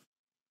Fool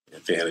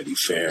and Vanity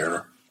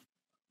Fair,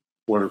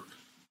 where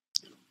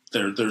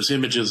there's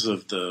images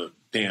of the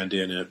band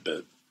in it,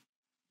 but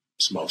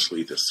it's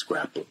mostly this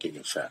scrapbooking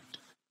effect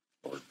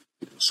or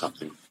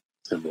something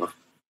similar.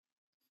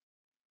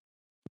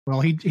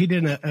 Well, he did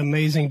an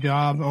amazing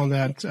job on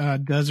that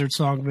Desert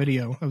Song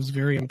video. I was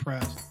very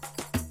impressed.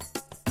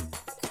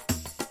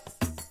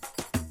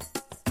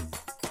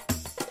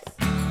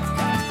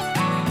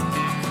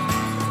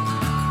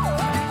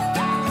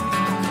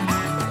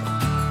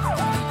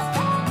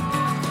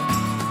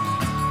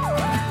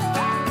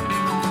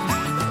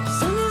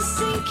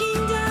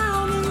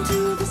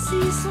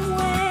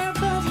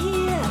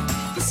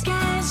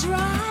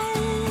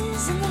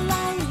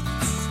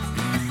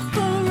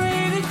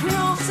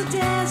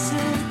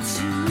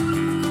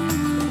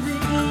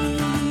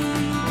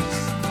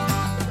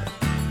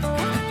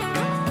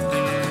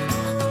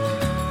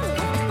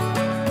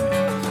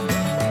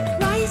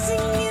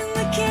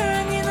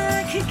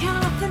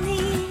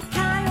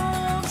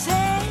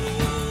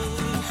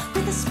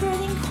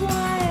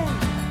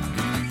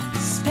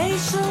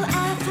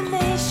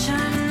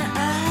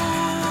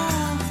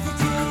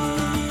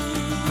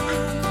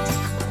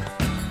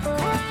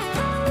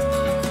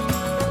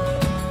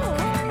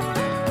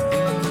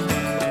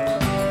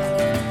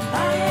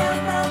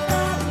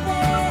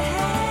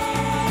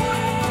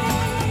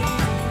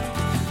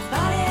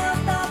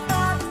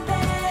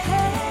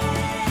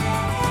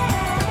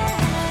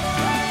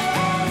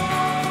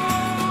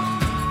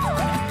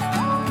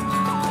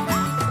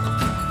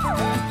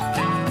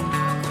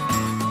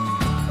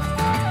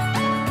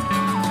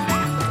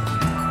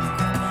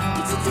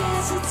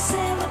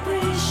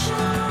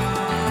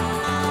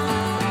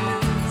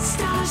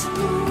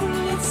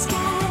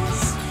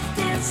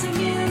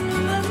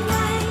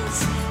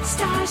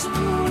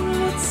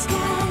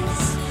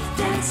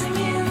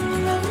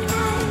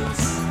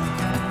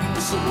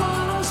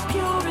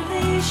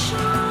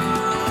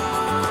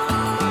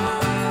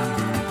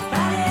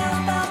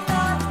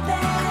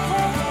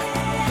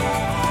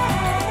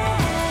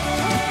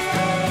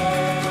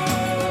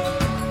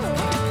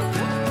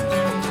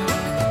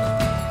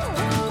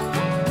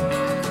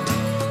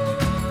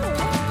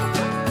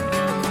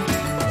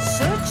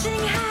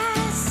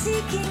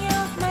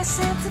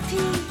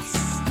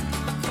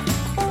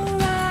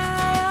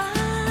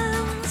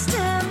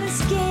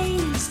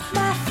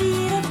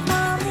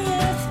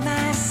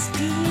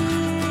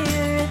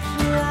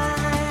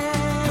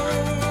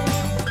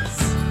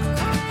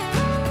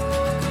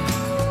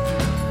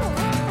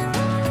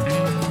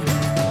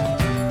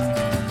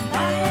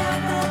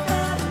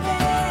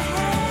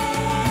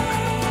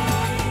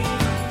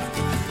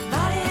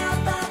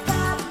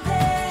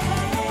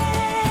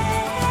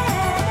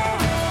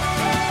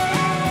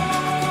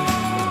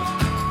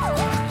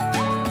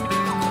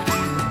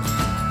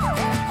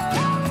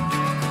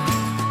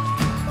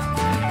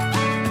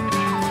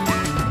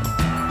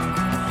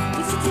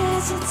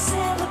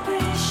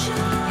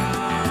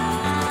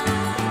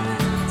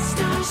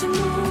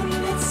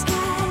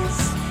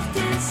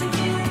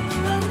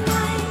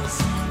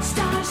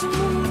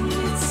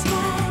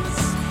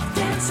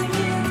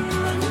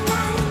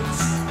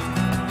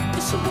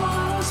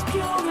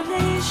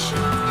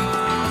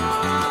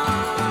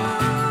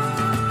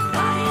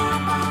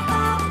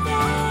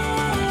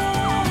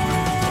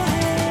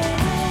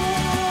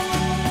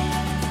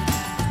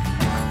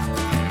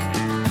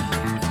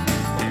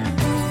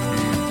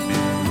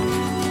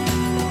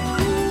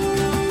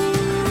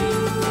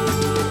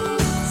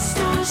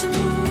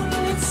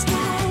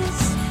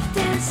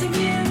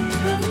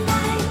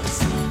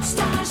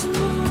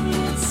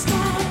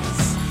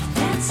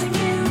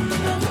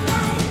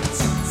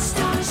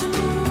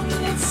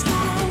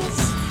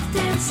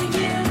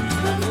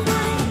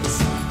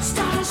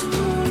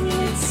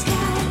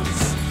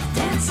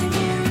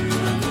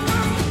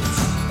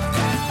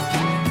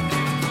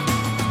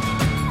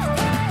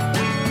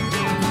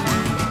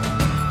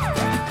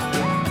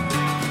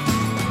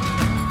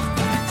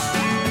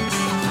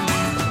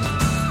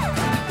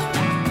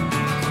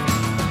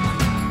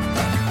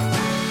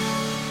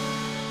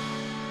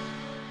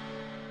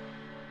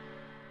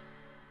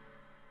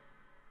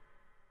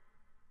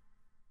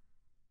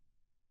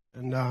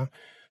 And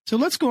so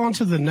let's go on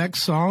to the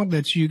next song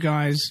that you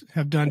guys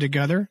have done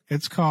together.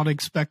 It's called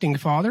Expecting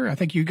Father. I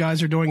think you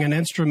guys are doing an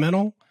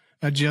instrumental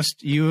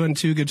just you and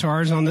two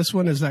guitars on this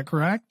one. Is that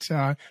correct?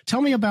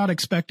 Tell me about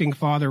Expecting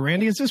Father.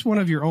 Randy, is this one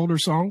of your older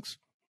songs?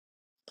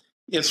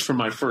 It's from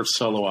my first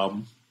solo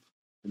album,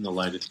 In the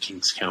Light of the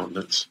King's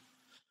Countenance.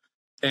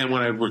 And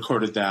when I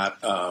recorded that,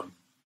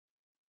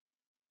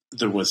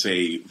 there was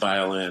a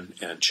violin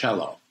and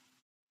cello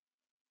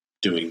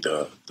doing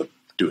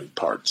doing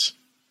parts,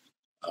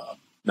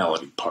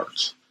 melody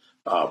parts.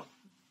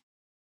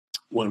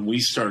 When we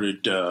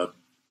started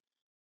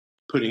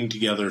putting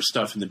together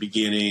stuff in the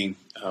beginning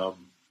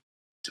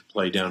to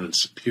play down in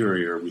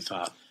Superior, we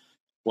thought,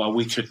 well,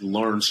 we could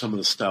learn some of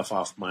the stuff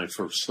off my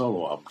first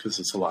solo album because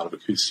it's a lot of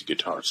acoustic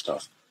guitar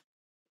stuff.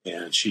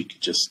 And she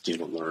could just,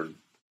 learn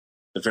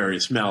the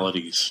various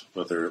melodies,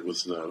 whether it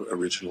was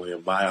originally a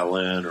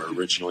violin or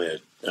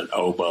originally an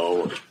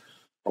oboe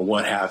or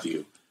what have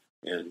you.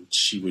 And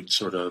she would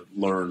sort of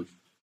learn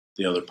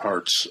the other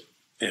parts.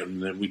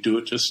 And then we do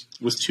it just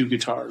with two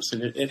guitars.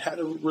 And it had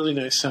a really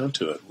nice sound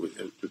to it.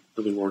 It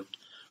really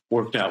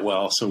worked out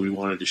well. So we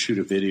wanted to shoot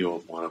a video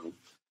of one of them.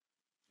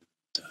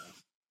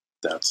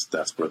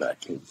 That's where that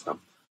came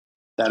from.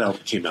 That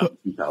album came out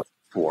in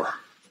 2004.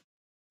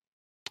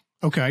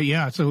 Okay,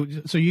 yeah. So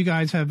you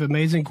guys have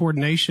amazing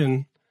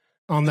coordination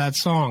on that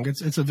song.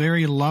 It's a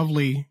very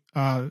lovely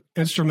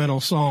instrumental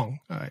song,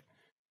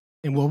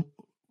 and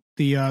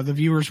the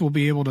viewers will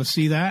be able to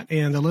see that,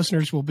 and the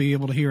listeners will be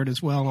able to hear it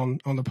as well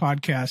on the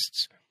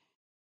podcasts.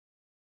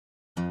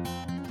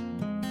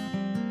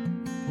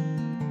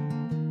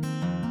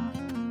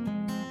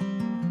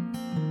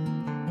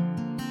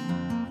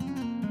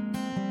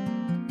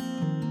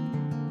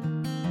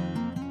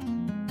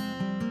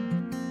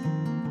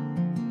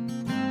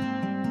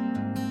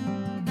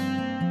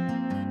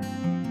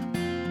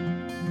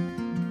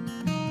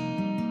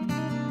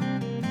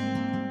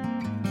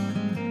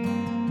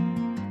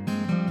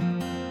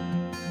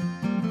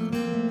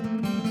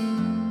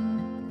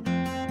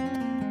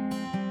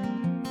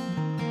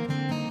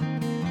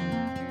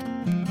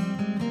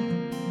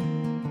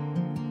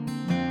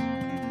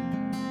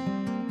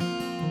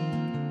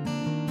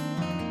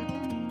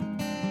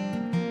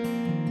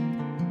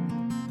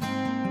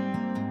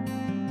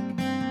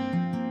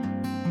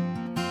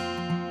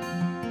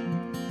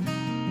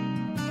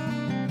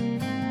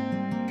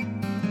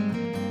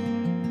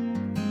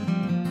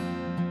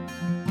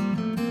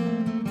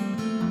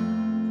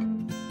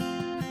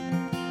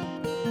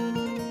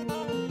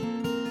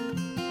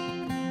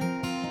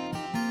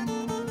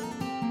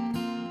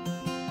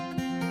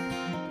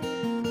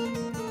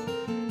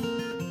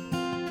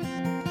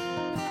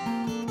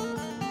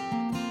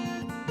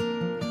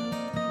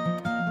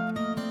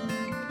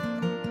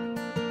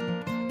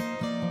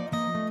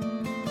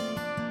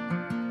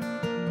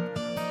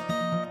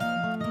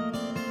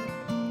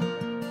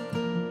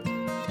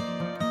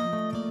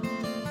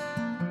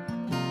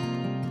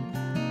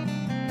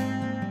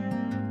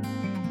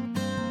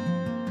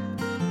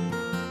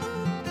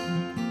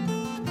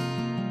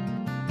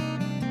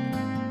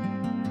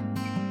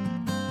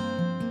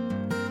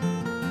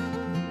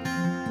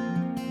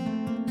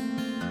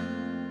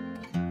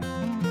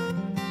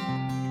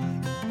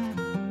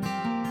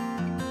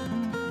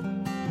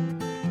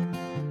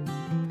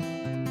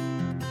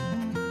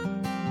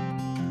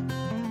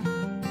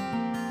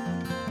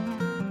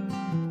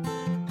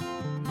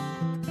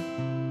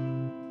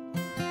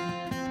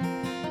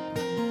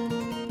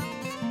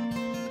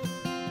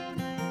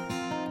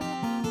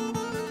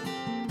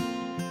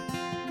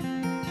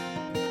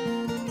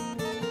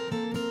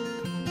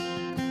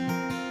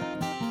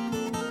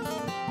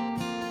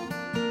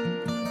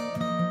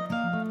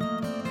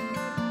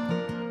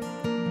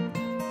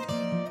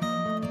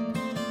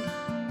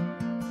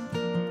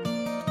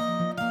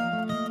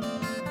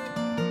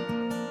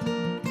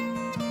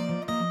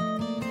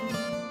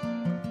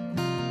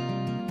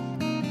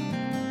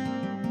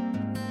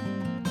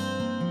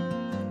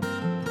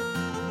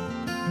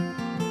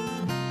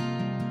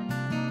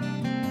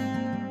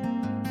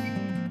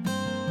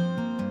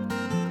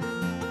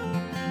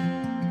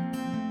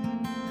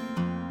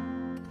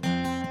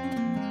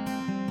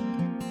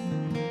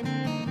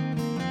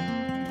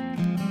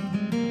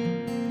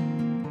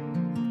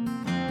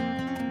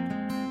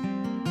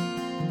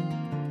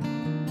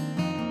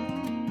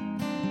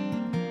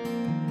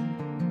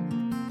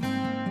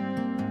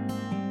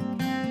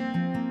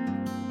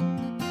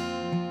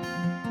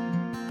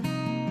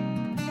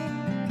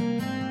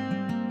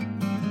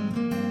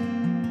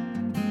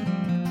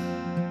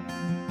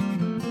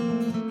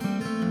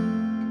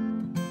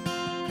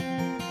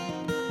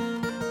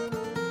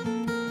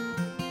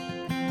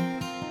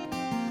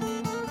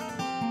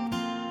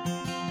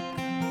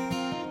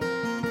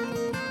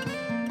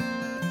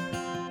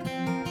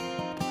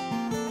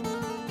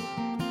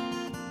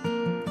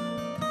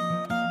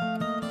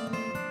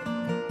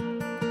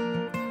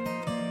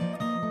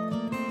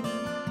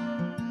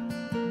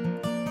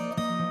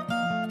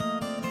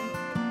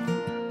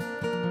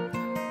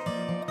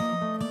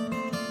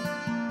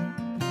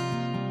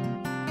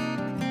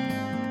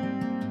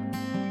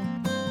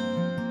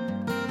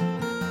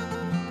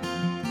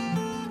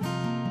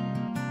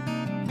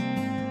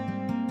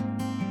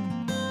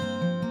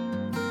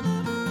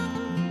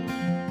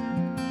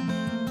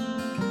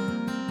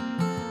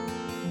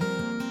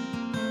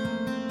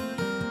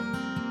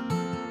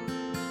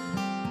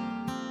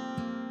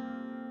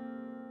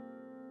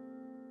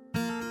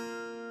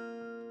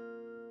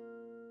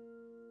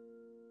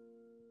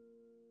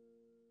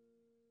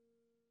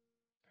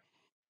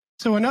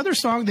 So another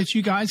song that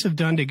you guys have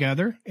done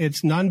together,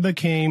 it's None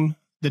Became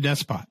the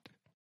Despot.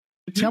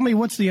 Tell me,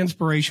 what's the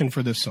inspiration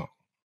for this song?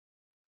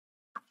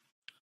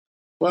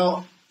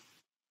 Well,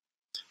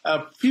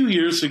 a few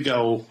years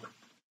ago,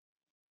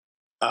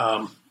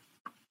 as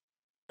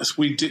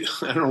we do,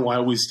 I don't know why I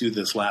always do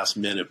this last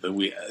minute, but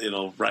we,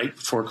 right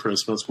before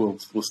Christmas, we'll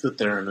sit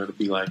there and it'll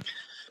be like,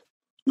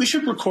 we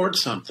should record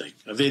something,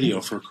 a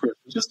video for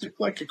Christmas, just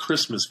like a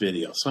Christmas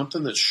video,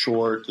 something that's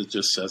short that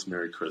just says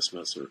Merry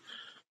Christmas, or,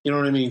 you know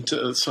what I mean?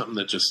 Something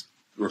that just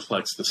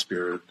reflects the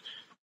spirit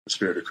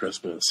of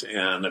Christmas.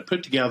 And I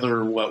put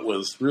together what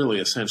was really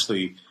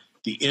essentially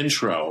the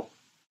intro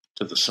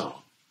to the song.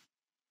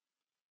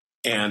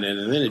 And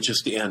then it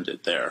just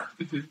ended there,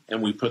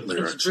 and we put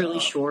lyrics. It's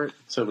really short,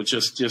 so it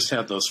just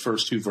had those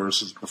first two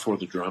verses before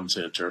the drums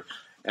enter,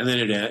 and then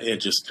it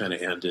just kind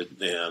of ended.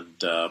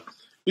 And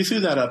we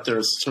threw that up there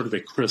as sort of a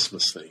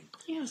Christmas theme.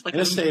 Yeah, it's like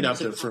and it stayed up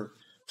there for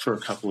a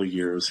couple of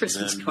years.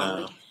 Christmas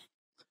card.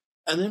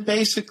 And then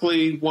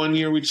basically one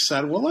year we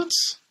decided, well,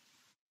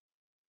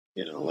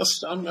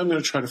 I'm going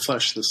to try to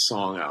flesh this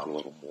song out a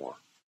little more.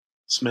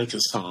 Let's make a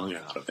song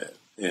out of it,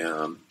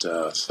 and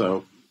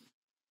so.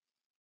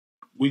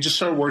 We just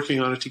started working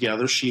on it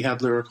together. She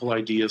had lyrical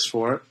ideas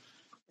for it,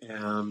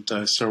 and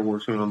I started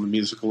working on the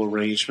musical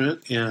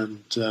arrangement,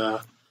 and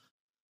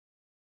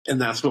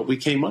that's what we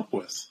came up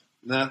with.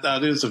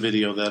 That is a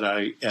video that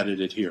I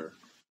edited here.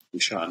 We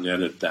shot and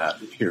edited that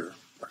here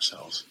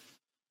ourselves,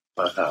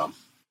 but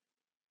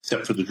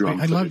except for the drum.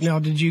 Now,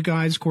 did you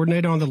guys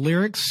coordinate on the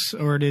lyrics,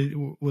 or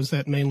was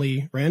that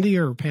mainly Randy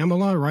or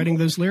Pamela writing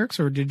those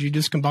lyrics, or did you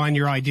just combine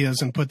your ideas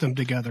and put them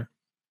together?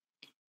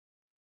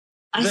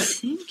 I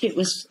think it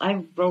was,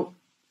 I wrote.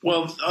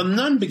 Well,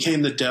 None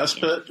Became the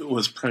Despot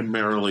was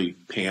primarily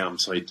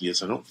Pam's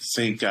ideas. I don't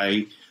think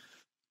I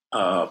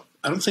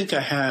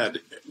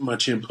had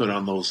much input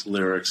on those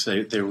lyrics.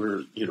 They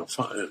were,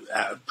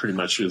 pretty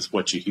much is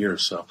what you hear.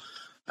 So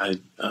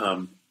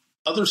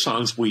other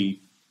songs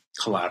we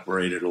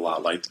collaborated a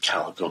lot, like the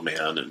Calico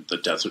Man and the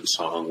Desert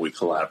Song. We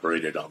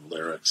collaborated on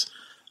lyrics,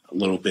 a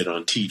little bit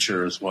on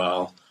Teacher as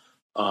well.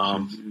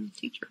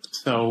 Teacher.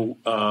 So,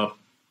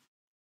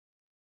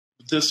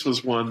 this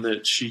was one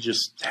that she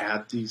just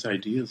had these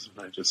ideas,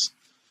 and I just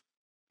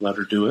let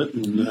her do it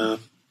and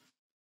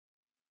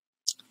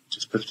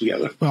just put it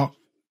together. Well,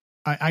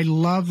 I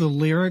love the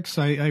lyrics.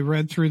 I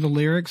read through the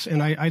lyrics,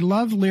 and I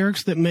love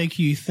lyrics that make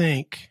you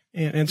think.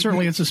 And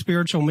certainly it's a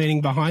spiritual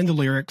meaning behind the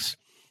lyrics.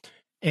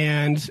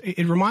 And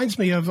it reminds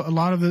me of a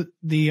lot of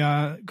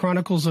the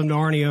Chronicles of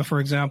Narnia,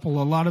 for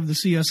example, a lot of the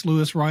C.S.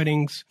 Lewis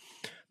writings,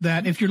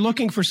 that if you're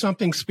looking for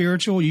something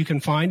spiritual, you can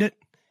find it.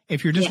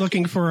 If you're just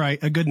looking for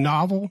a good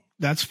novel,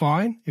 that's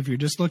fine. If you're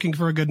just looking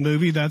for a good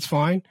movie, that's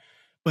fine.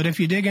 But if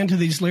you dig into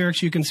these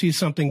lyrics, you can see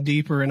something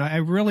deeper. And I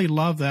really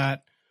love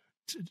that,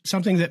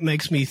 something that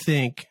makes me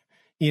think.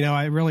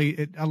 I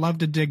love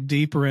to dig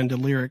deeper into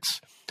lyrics.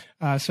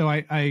 So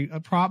I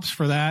props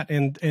for that.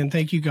 And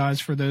thank you guys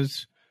for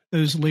those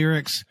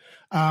lyrics.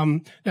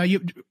 Now,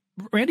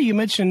 Randy, you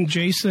mentioned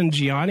Jason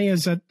Gianni.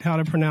 Is that how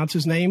to pronounce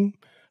his name?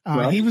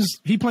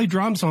 He played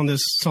drums on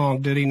this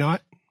song, did he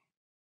not?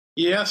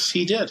 Yes,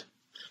 he did.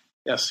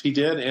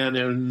 And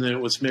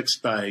it was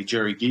mixed by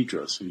Jerry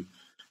Giedras, who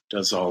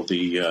does all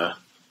the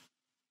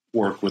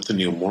work with the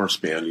Neil Morse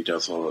Band. He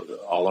does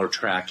all our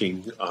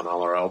tracking on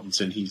all our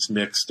albums, and he's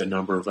mixed a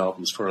number of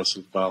albums for us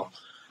as well.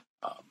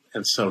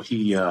 And so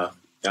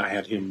I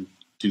had him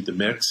do the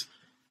mix,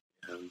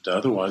 and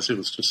otherwise it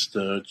was just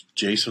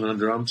Jason on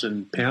drums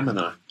and Pam and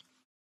I.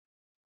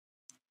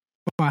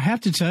 Well, I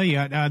have to tell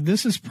you,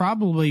 this is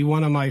probably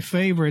one of my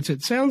favorites.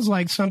 It sounds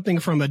like something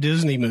from a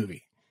Disney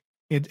movie.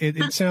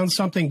 It sounds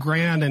something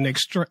grand and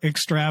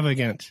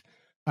extravagant.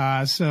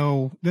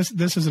 So this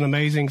is an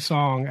amazing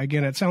song.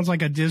 Again, it sounds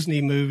like a Disney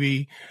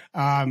movie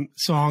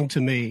song to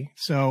me.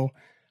 So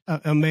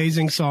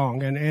amazing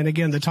song. And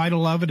again, the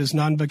title of it is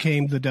None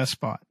Became the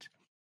Despot.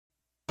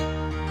 There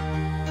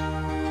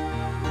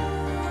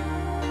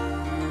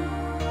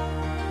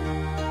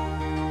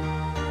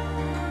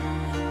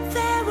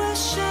were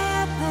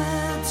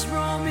shepherds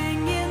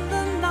roaming in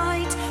the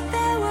night.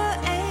 There were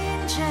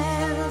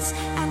angels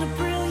and a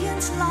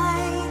brilliant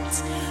light.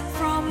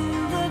 From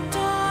the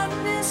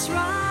darkness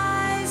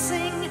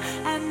rising,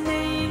 an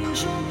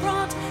angel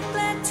brought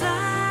glad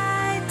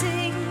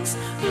tidings.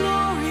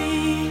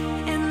 Glory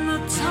in the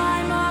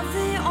time of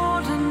the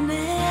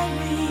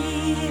ordinary.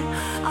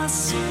 A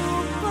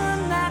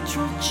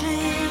supernatural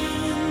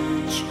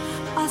change.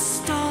 A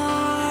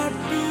star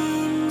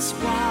beams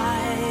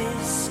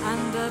rise,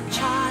 and a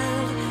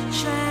child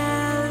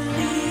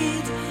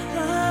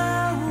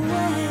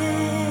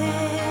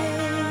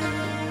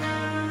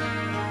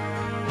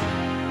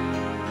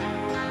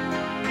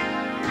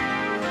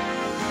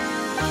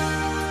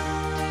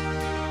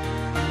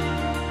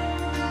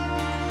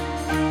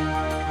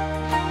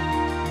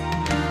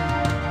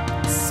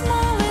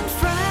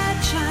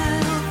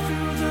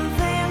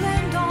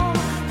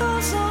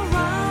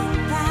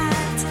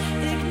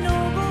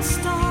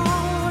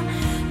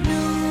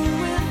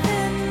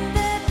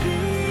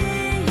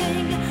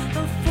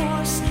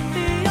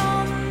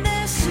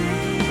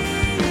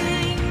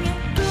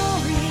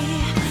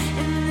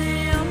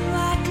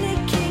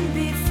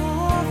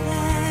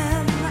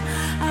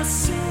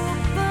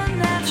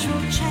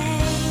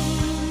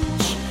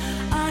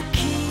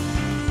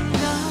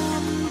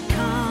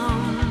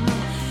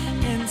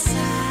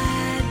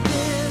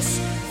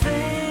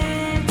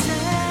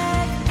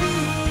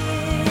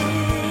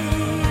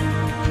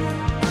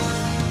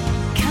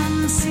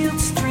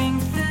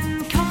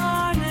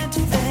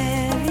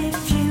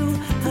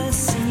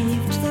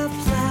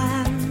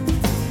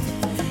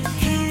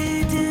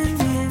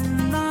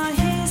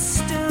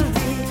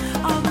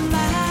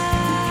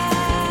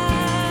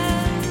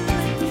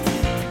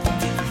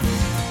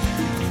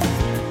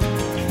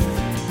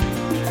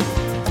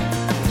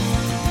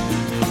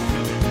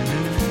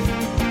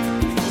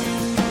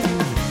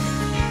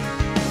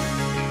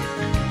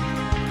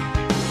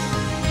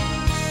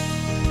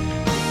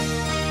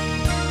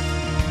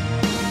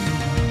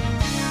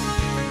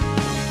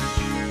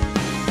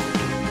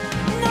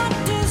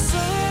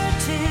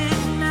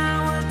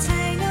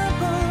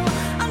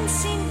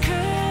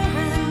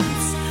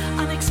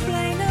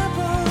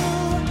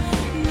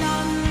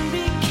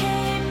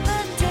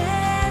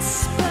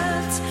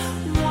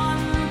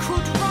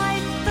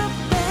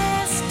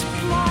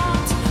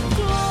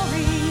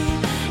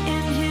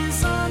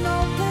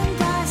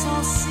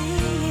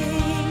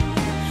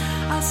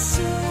a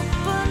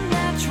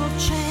supernatural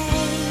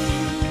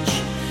change.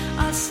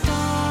 A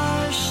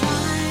star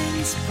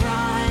shines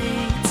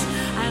bright,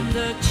 and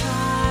the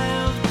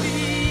child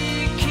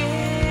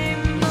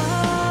became the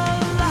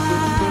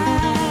light.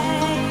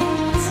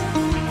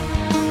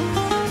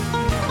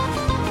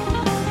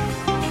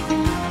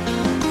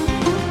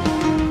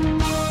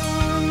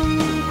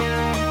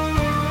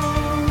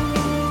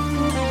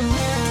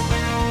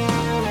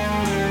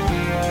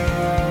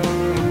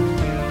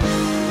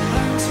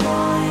 Burns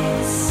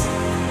twice,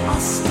 a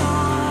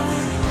star,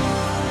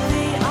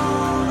 the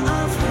all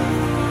of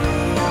who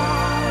we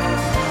are,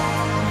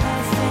 the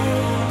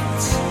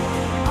fate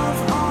of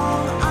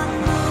all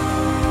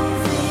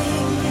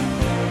unmoving,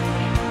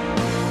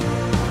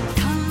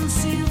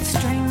 concealed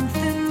strength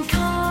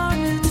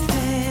incarnate,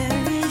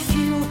 very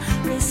few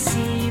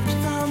received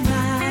the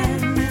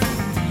man,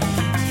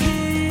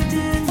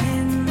 hidden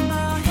in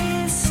the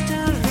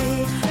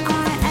history I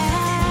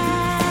am.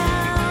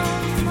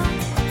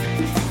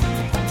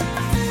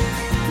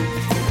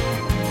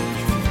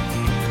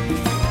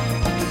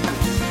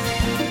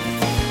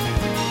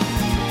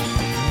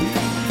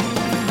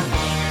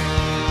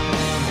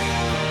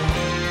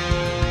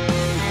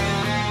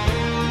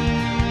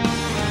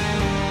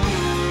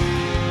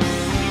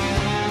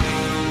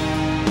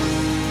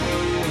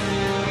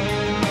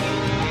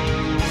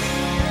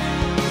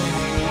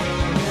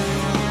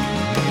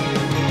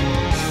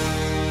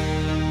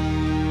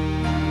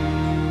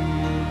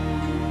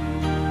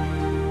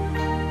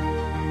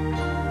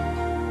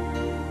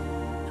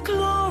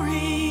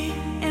 Glory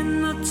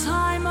in the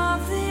time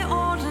of the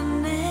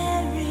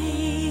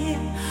ordinary,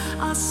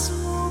 a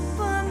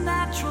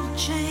supernatural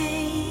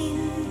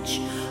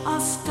change. A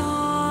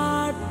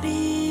star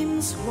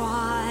beams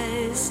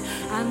wise,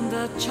 and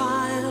the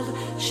child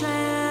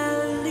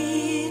shall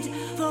lead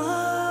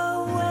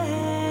the way.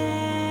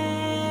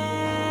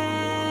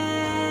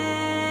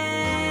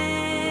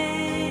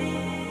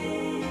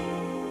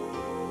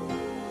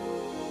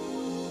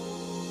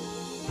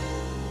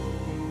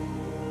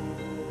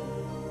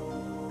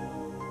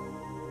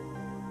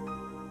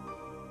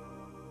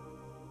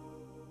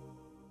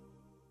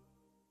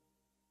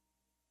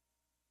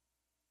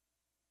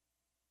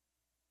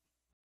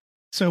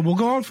 So we'll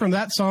go on from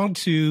that song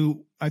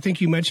to, I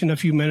think you mentioned a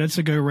few minutes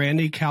ago,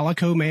 Randy,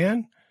 Calico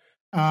Man.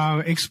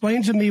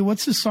 Explain to me,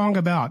 what's this song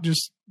about?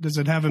 Just, does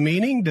it have a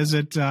meaning? Is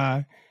it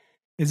kind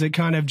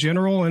of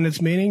general in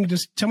its meaning?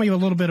 Just tell me a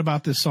little bit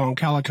about this song,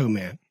 Calico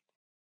Man.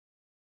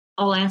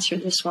 I'll answer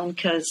this one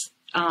because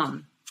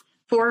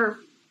for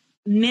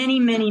many,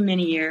 many,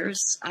 many years,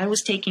 I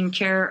was taking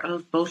care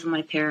of both of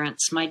my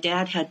parents. My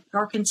dad had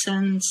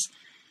Parkinson's,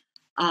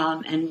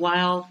 and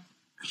while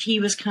he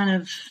was kind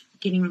of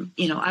getting,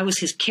 I was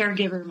his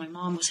caregiver, my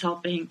mom was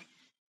helping.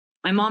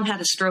 My mom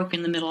had a stroke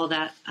in the middle of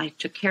that. I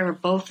took care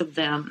of both of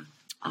them,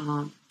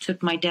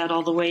 took my dad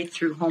all the way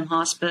through home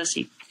hospice.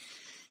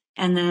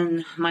 And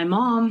then my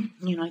mom,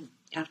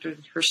 after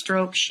her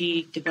stroke,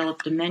 she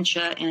developed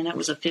dementia, and that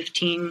was a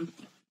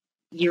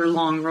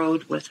 15-year-long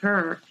road with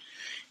her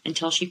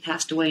until she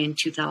passed away in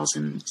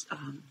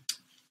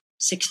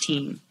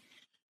 2016.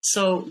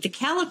 So the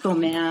Calico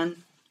Man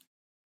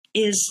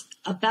is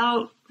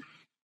about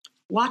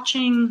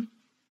watching,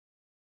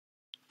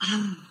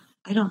 I'm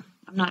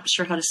not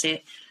sure how to say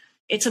it.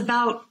 It's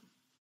about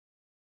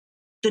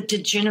the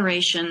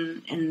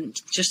degeneration and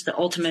just the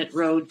ultimate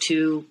road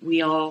to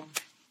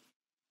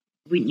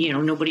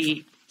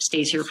nobody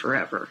stays here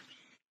forever.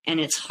 And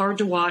it's hard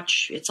to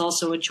watch. It's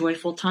also a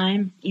joyful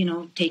time,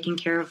 taking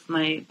care of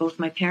both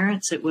my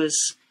parents. It was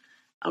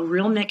a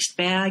real mixed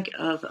bag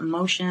of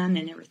emotion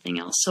and everything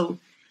else. So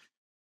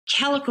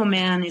Calico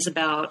Man is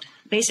about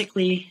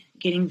basically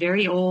getting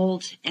very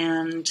old,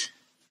 and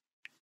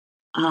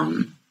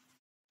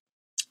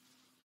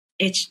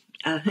it's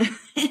a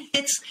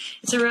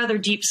rather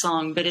deep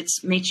song, but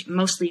it's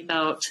mostly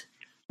about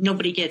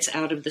nobody gets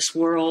out of this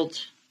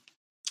world,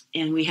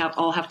 and we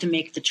all have to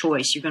make the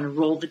choice. You're going to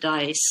roll the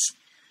dice,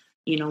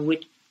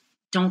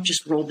 don't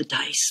just roll the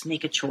dice,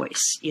 make a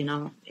choice. You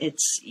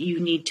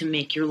need to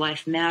make your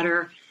life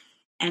matter.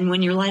 And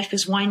when your life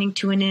is winding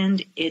to an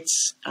end,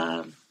 it's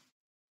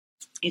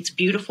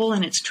beautiful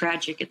and it's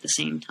tragic at the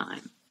same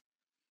time.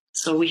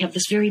 So we have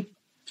this very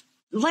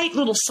light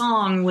little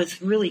song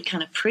with really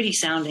kind of pretty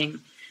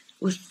sounding,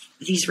 with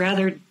these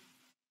rather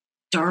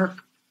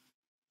dark,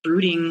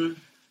 brooding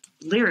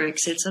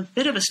lyrics. It's a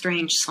bit of a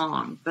strange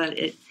song, but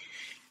it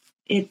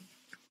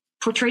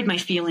portrayed my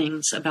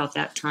feelings about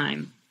that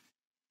time.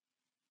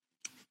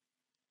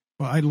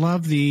 Well, I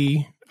love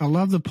the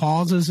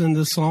pauses in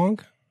the song.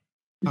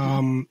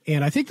 And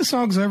I think the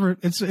song's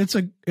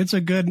it's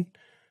a good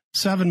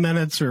 7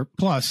 minutes or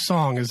plus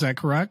song. Is that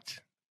correct?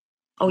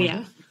 Oh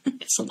yeah.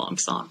 It's a long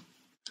song.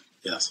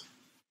 Yes.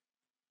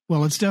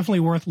 Well, it's definitely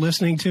worth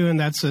listening to, and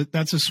that's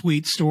a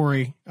sweet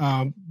story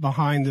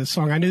behind this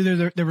song. I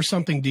knew there was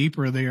something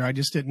deeper there. I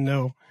just didn't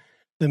know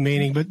the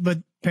meaning. But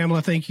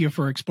Pamela, thank you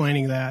for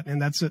explaining that,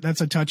 and that's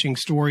a touching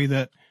story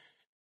that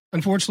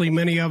unfortunately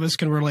many of us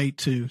can relate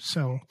to.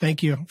 So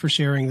thank you for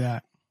sharing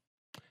that.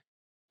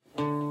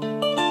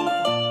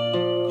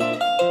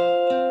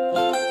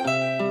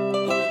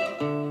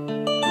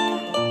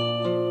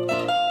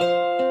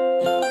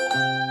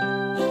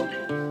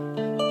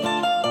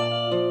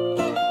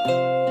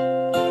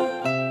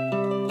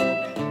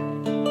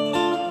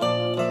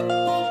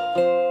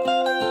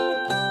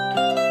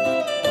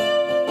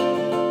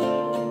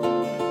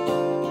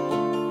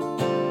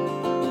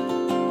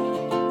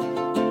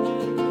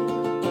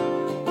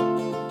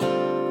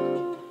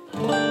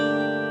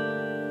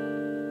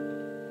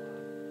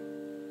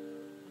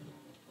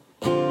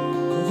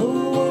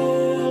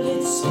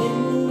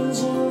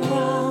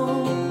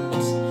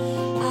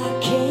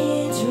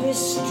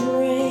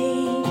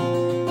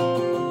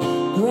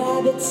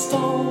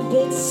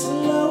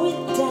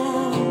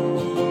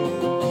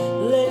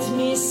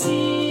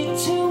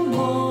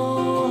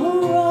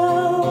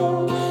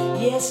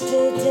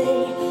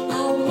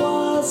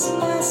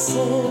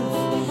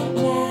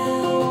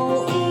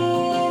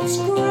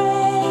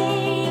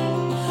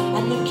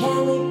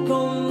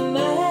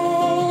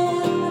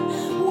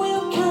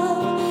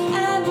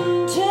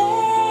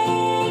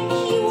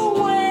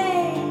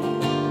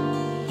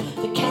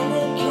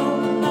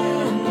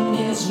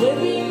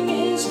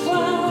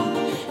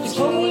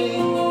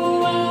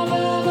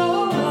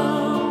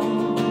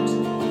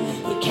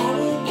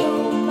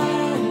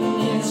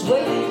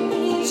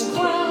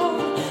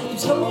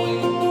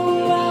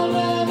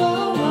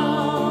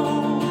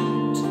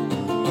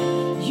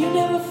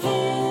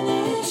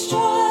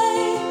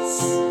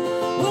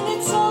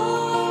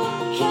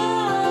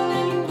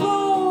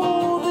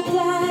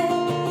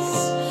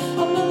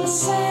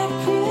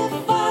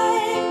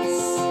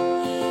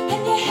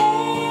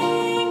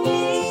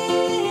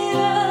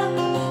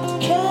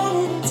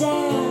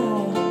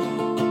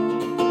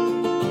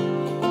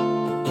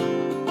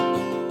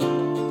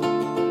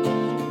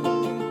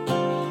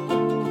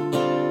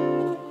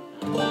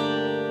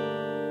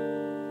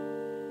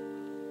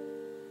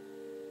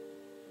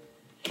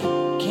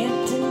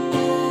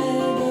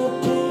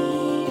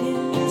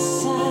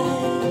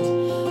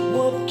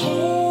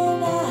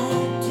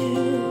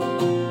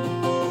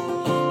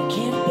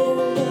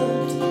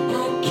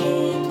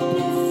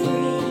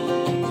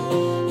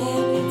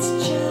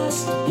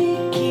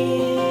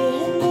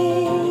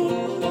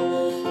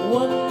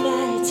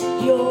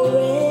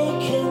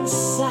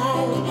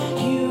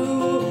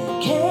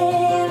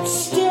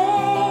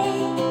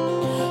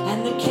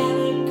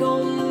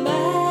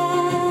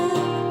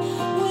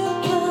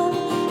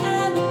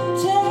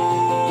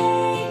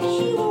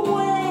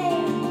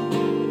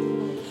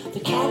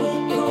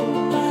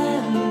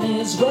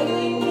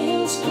 wearing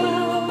his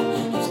crown.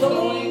 He's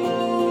going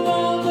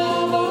round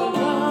and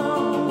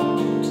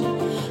around.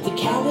 The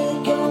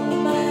calico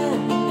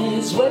man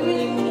is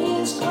wearing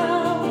his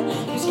crown.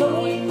 He's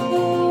going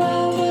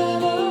round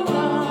and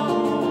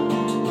around.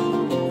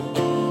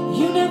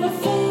 You never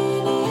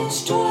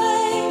finish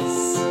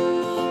twice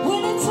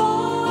when it's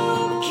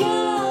all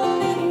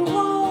come and you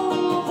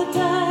roll the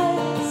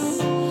dice.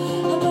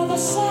 Another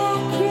sacrifice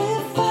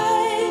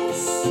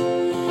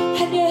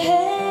and you're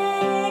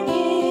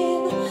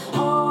hanging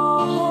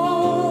on.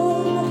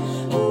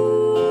 Ooh,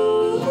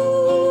 ooh,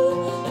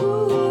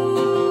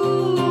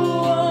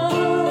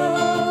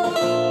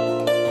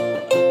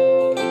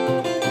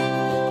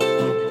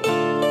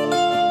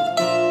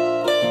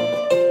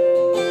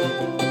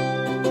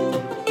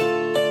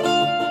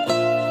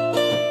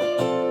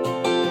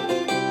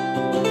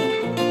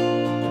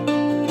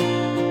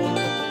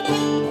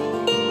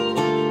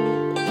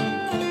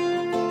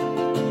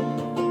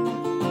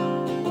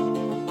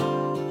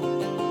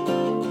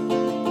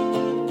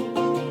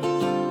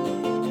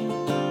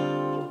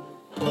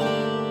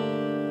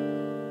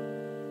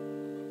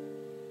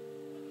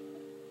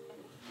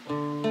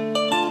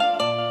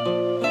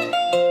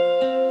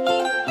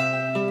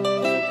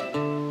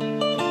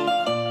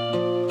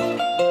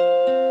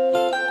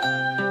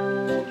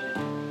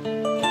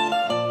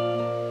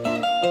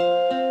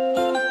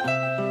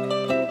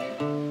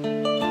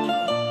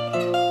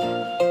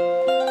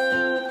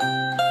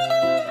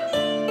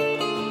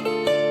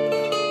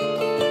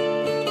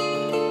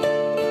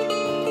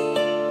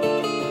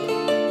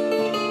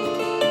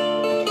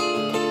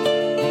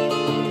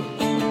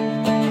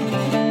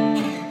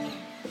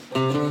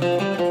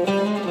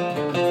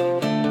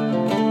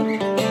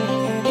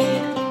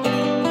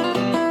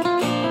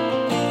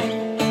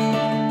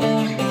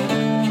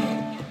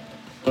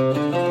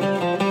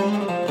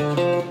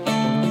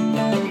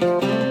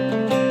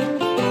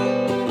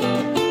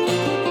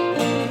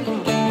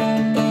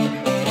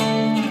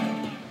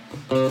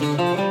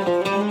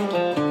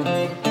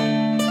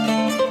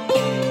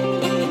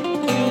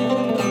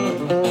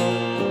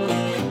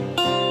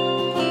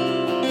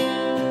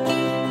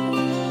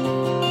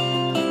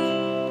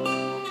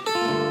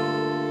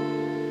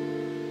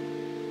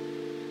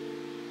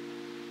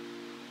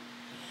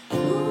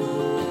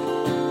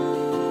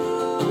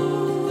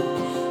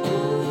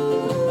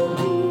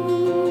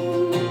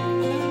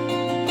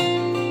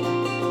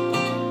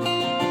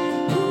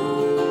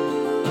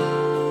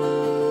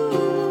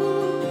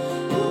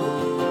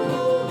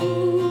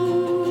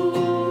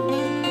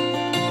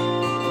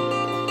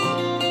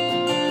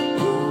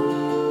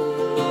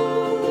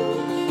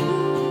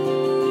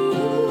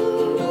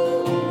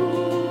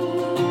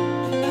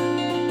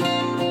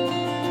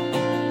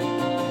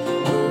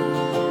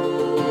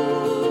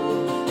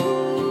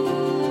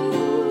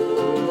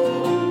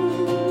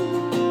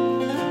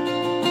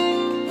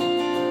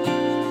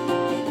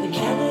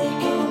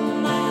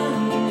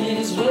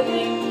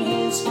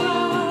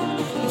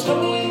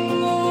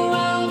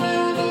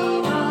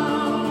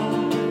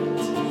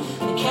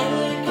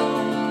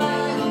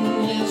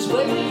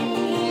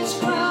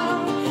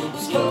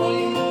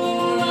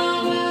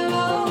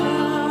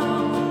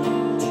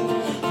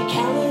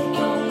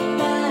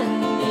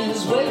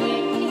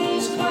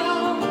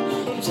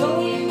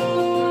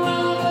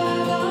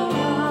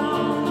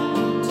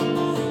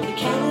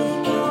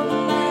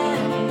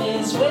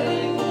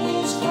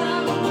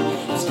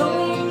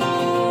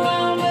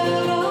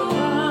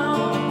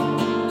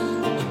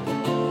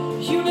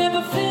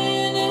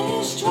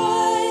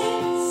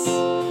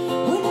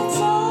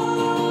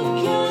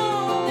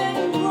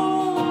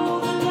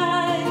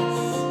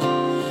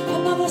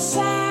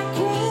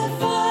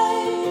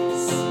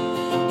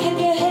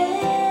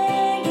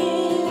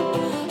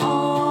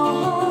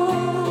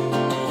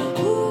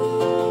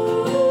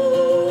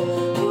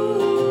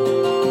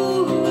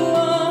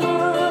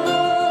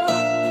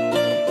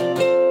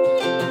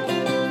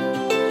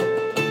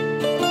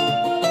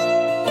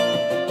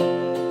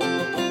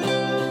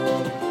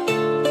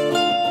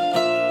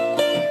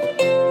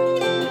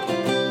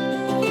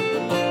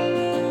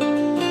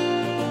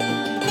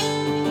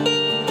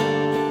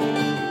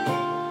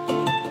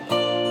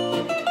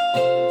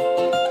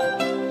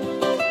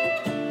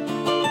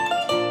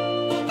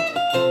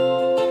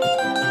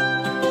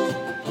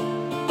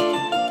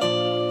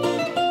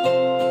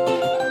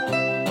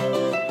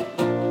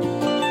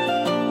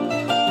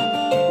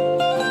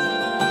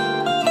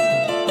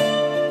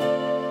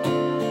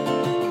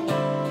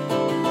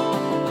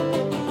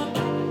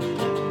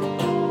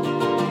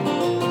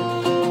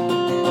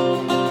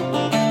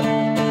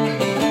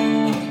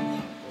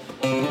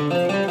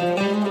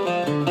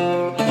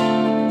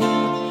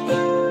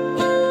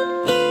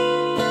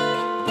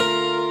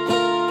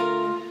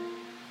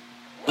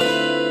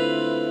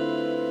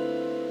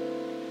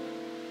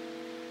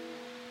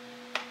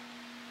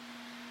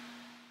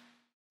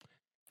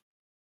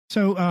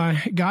 So,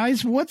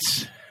 guys,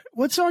 what's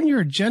on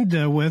your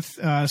agenda with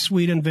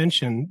Sweet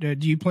Invention? Do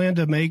you plan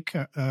to make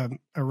a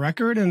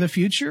record in the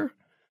future?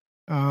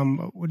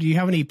 Do you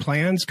have any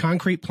plans,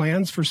 concrete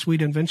plans for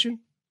Sweet Invention?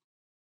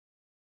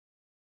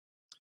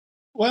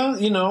 Well,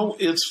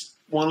 it's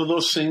one of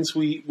those things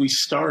we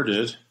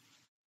started.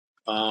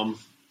 I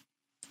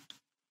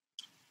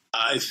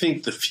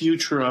think the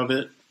future of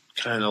it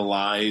kind of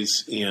lies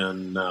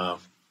in,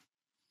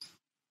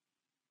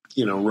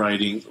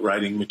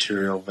 writing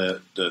material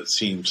that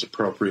seems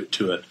appropriate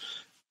to it.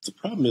 The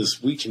problem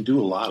is we can do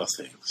a lot of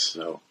things.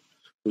 So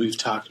we've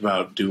talked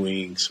about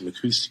doing some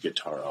acoustic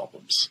guitar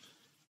albums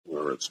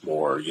where it's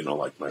more,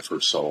 like my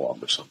first solo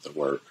album or something,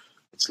 where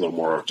it's a little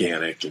more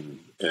organic or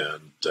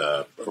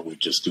we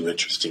just do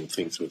interesting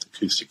things with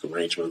acoustic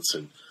arrangements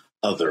and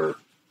other,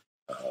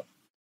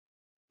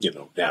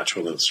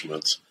 natural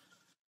instruments.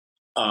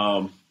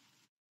 And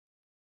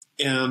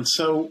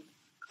so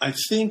I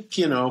think,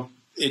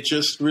 it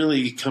just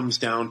really comes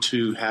down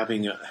to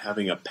having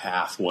a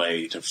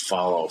pathway to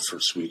follow for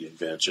Sweet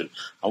Invention.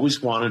 I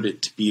always wanted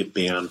it to be a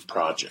band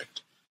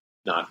project,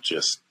 not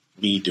just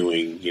me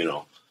doing,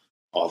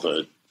 all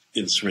the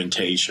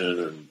instrumentation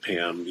and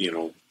Pam,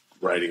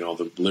 writing all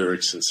the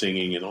lyrics and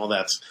singing and all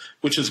that,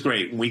 which is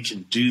great. And we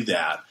can do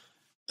that.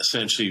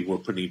 Essentially, we're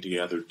putting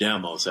together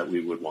demos that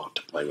we would want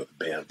to play with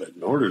a band. But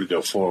in order to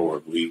go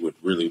forward, we would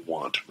really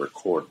want to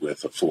record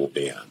with a full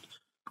band,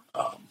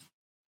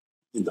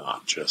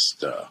 not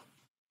just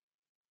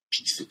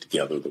piece it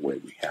together the way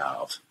we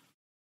have.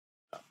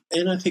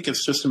 And I think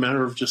it's just a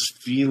matter of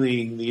just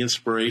feeling the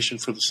inspiration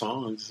for the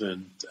songs,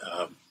 and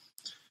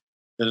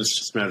then it's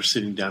just a matter of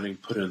sitting down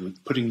and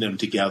putting them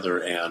together.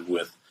 And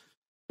with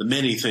the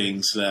many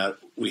things that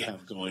we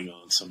have going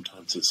on,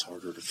 sometimes it's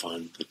harder to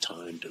find the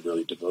time to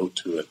really devote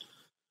to it.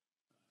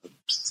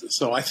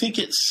 So I think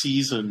its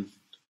season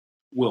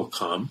will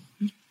come,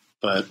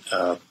 but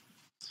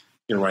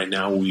right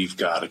now we've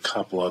got a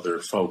couple other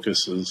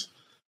focuses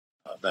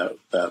that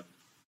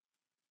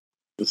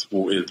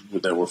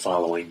we're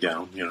following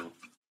down.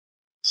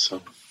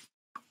 So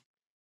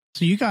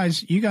you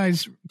guys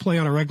play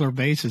on a regular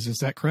basis, is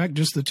that correct?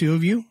 Just the two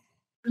of you?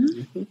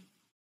 Mm-hmm.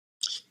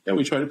 Yeah,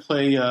 we try to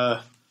play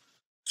a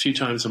few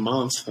times a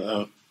month.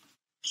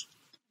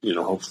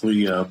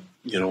 Hopefully,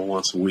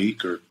 once a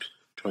week or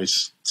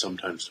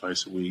sometimes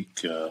twice a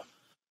week.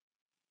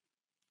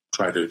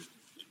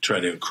 Try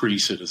to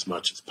increase it as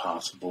much as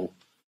possible.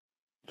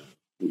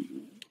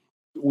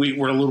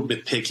 We're a little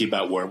bit picky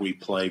about where we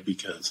play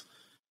because,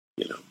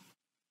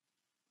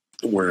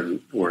 we're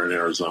in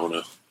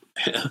Arizona,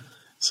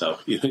 so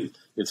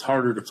it's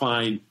harder to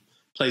find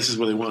places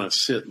where they want to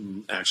sit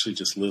and actually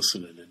just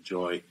listen and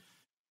enjoy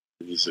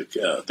the music.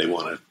 They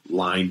want to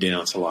line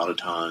dance a lot of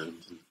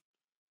times.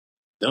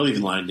 They'll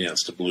even line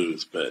dance to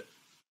blues, but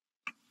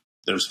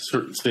there's a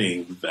certain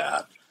thing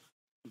that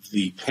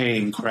the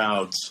paying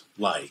crowds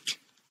like.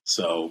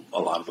 So a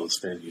lot of those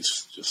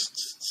venues just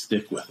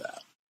stick with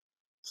that.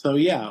 So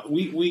yeah,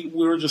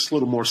 we're just a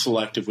little more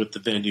selective with the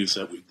venues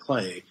that we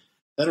play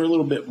that are a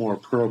little bit more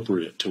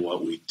appropriate to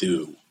what we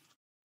do.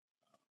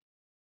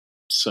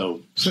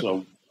 So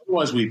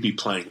otherwise we'd be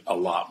playing a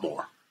lot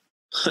more.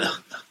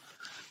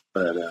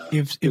 But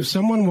if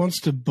someone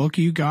wants to book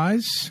you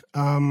guys,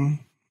 and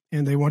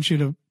they want you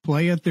to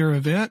play at their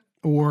event,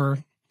 or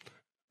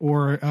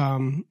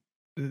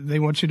they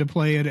want you to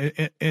play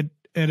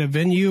at a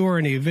venue or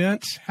an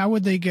event, how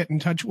would they get in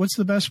touch? What's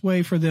the best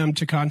way for them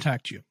to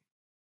contact you?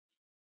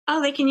 Oh,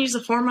 they can use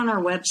the form on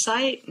our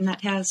website, and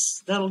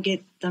that'll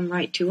get them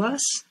right to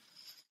us.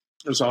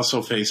 There's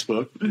also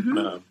Facebook.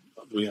 Mm-hmm.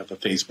 We have a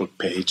Facebook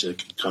page that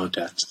can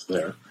contact us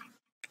there.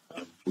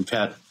 We've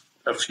had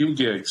a few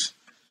gigs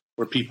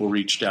where people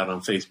reached out on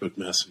Facebook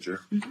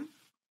Messenger. Mm-hmm.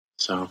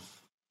 So,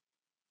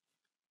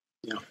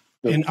 yeah.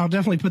 And I'll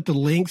definitely put the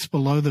links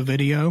below the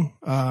video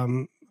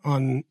on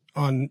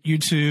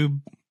YouTube,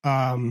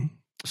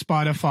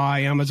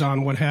 Spotify,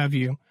 Amazon, what have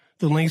you.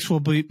 The links will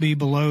be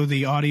below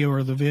the audio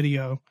or the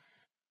video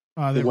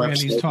that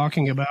Randy's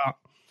talking about.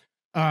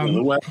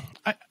 Go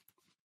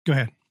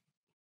ahead.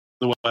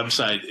 The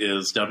website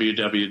is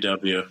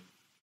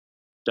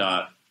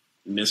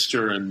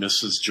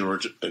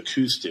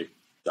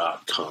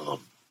www.mrandmrsgeorgeacoustic.com.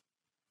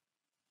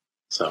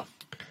 So,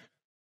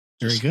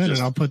 very good, and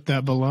I'll put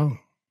that below.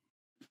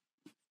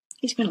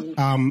 He's going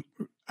to.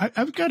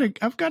 I've got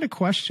a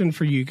question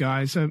for you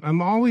guys.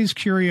 I'm always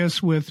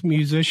curious with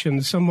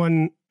musicians,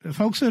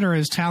 folks that are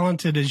as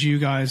talented as you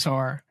guys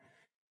are.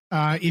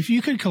 If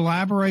you could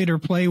collaborate or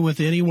play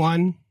with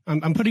anyone,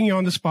 I'm putting you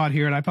on the spot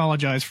here, and I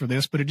apologize for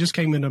this, but it just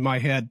came into my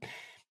head.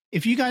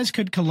 If you guys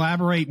could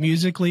collaborate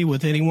musically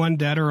with anyone,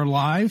 dead or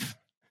alive,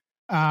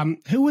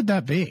 who would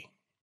that be?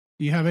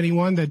 Do you have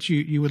anyone that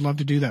you would love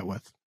to do that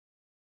with,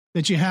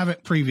 that you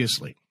haven't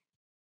previously?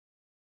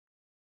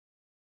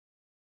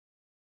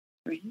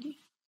 Randy?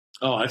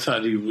 Oh, I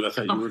thought you were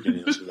going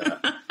to answer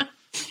that.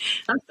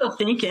 I'm still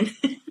thinking.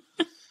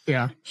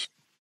 Yeah.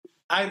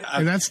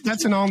 And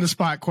that's an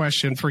on-the-spot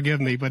question. Forgive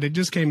me, but it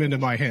just came into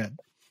my head.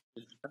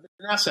 I've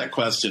been asked that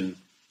question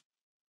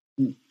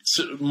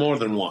more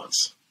than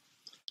once,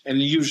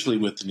 and usually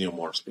with the Neil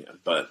Morse Band.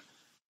 But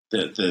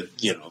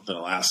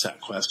they'll ask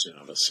that question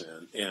of us,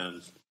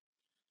 and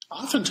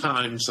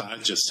oftentimes I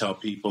just tell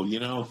people,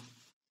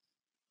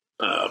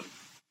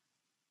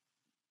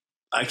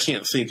 I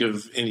can't think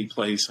of any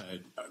place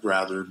I'd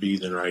rather be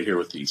than right here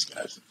with these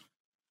guys.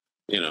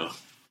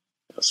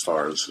 As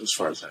far as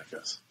that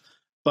goes.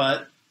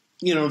 But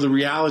the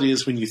reality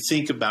is, when you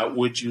think about,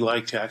 would you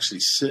like to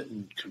actually sit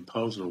and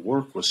compose or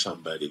work with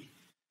somebody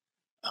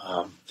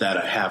that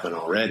I haven't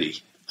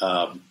already?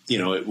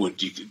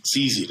 It's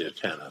easy to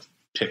kind of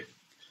pick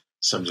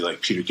somebody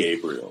like Peter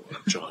Gabriel or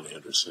John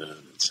Anderson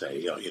and say,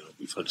 it'd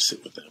be fun to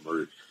sit with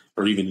them,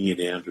 or even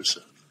Ian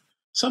Anderson,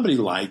 somebody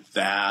like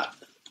that,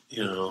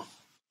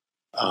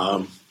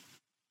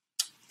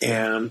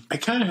 and I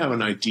kind of have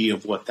an idea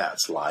of what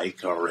that's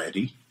like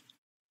already.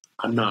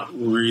 I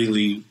don't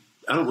really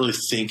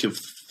think of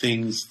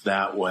things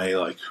that way.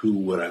 Like, who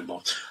would I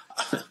most?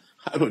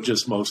 I would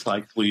just most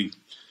like to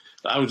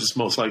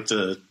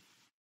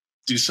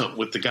do something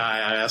with the guy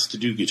I asked to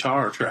do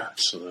guitar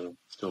tracks. So I'm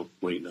still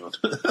waiting on.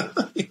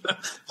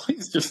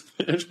 Please just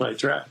finish my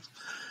tracks.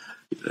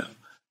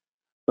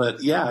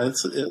 But yeah,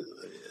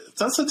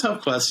 that's a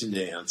tough question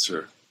to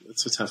answer.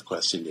 It's a tough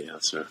question to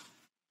answer.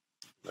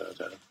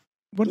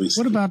 But,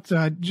 what about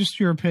just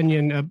your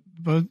opinion,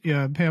 both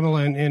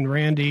Pamela and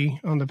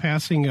Randy, on the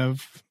passing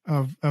of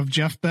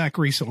Jeff Beck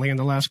recently in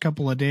the last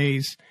couple of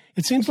days?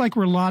 It seems like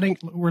we're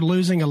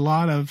losing a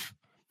lot of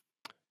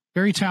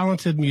very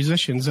talented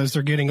musicians as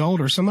they're getting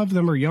older. Some of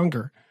them are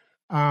younger.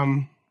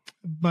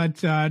 But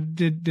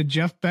did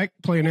Jeff Beck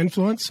play an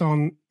influence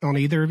on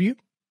either of you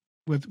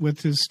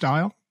with his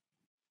style?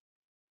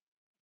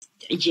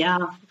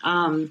 Yeah.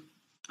 How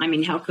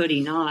could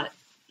he not?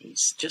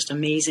 He's just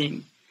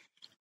amazing.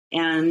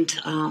 And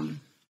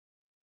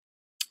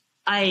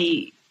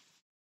I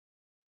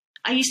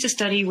used to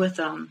study with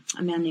a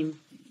man named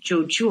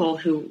Joe Jewell,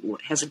 who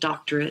has a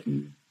doctorate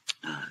in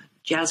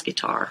jazz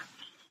guitar.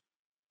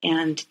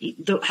 And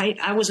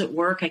I was at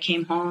work. I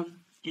came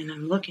home and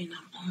I'm looking.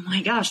 Oh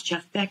my gosh,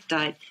 Jeff Beck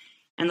died.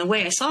 And the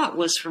way I saw it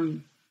was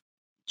from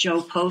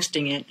Joe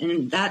posting it,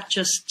 and that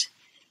just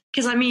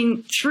because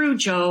through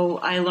Joe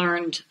I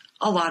learned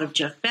a lot of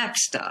Jeff Beck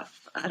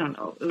stuff. I don't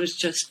know. It was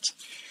just.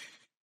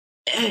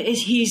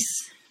 He's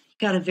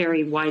got a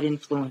very wide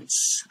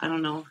influence. I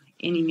don't know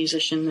any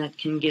musician that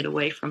can get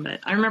away from it.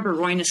 I remember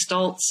Roy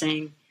Stoltz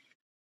saying,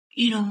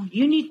 you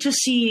need to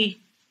see,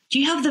 do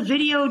you have the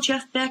video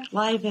Jeff Beck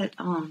live at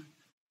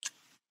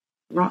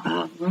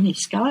Ronnie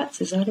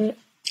Scott's? Is that it?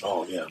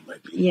 Oh, yeah, it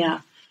might be.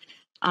 Yeah.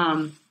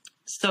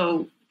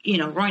 So,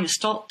 Roy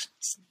Stoltz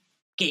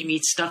gave me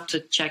stuff to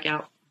check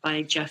out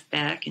by Jeff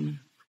Beck, and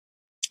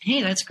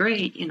hey, that's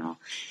great,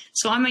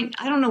 So, I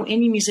don't know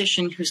any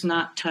musician who's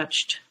not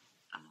touched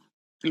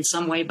in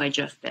some way by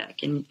Jeff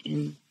Beck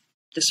in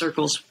the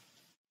circles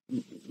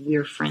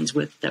we're friends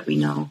with that we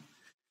know.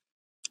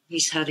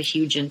 He's had a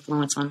huge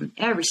influence on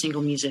every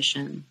single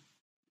musician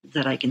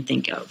that I can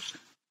think of.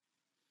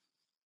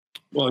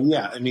 Well,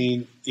 yeah,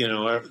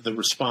 the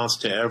response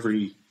to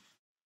every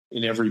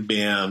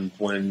band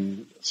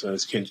when someone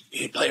can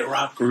play a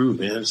rock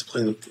groove, man, just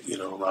play a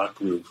rock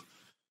groove,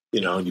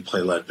 and you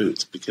play Lead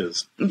Boots,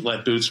 because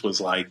Lead Boots was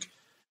like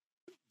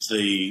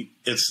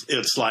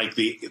it's like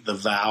the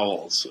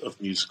vowels of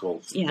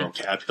musical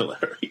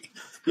vocabulary.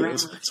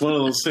 It's one of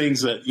those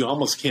things that you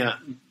almost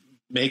can't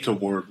make a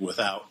word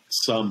without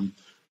some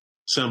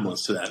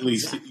semblance to that, at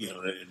least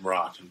in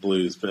rock and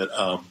blues. But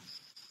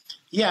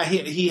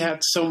he had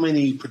so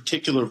many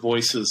particular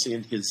voices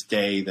in his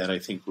day that I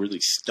think really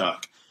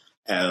stuck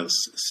as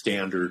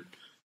standard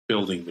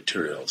building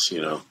materials.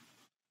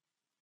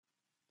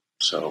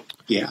 So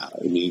yeah,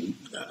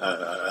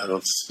 I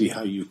don't see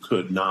how you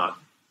could not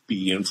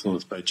be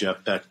influenced by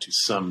Jeff Beck to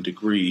some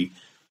degree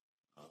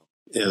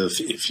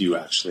if you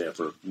actually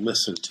ever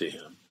listened to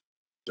him.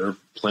 There are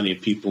plenty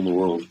of people in the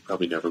world who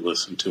probably never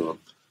listened to him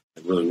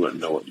and really wouldn't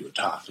know what you were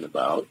talking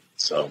about.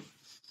 So,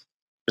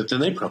 but then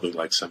they probably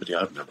like somebody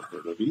I've never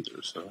heard of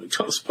either. So it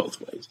goes both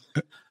ways.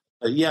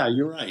 But yeah,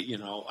 you're right.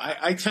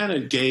 I kind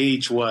of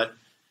gauge what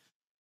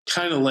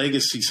kind of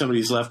legacy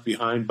somebody's left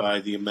behind by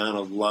the amount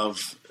of love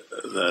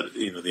that,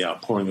 the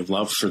outpouring of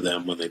love for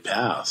them when they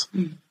pass.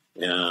 Mm.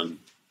 And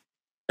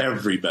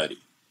everybody,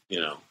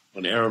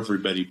 when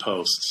everybody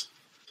posts,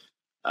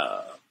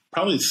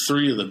 probably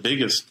three of the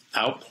biggest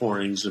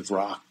outpourings of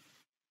rock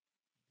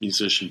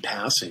musician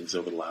passings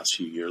over the last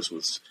few years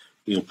was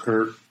Neil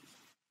Peart,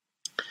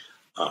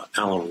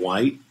 Alan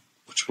White,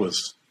 which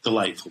was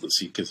delightful to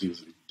see because he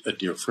was a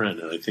dear friend.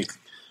 And I think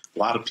a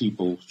lot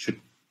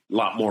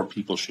more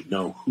people should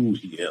know who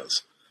he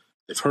is.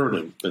 They've heard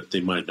him, but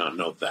they might not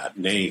know that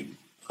name.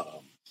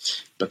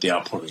 But the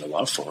outpouring of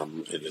love for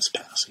him in his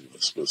passing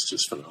was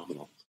just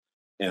phenomenal.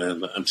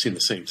 And I'm seeing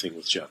the same thing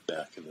with Jeff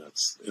Beck, and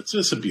it's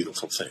just a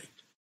beautiful thing.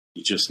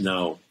 You just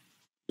know,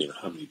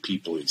 how many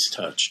people he's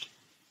touched,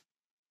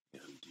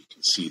 and you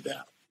can see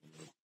that.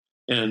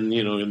 And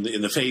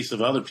in the face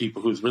of other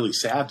people, who's really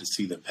sad to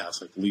see them pass,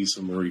 like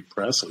Lisa Marie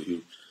Presley,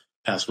 who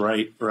passed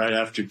right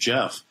after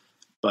Jeff.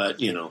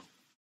 But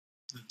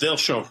they'll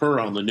show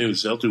her on the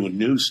news. They'll do a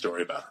news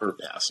story about her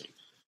passing.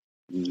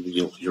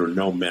 You'll hear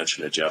no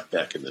mention of Jeff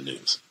Beck in the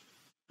news.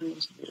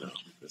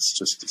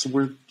 It's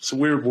a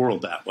weird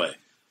world that way.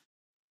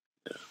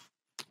 Yeah.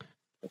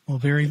 Well,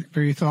 very,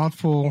 very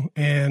thoughtful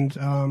and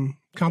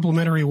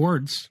complimentary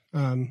words,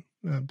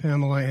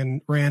 Pamela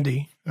and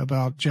Randy,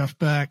 about Jeff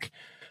Beck.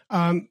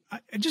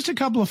 Just a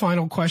couple of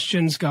final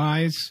questions,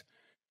 guys.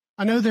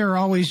 I know there are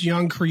always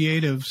young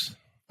creatives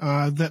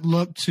that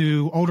look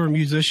to older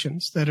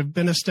musicians that have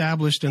been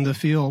established in the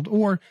field,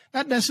 or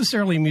not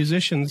necessarily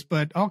musicians,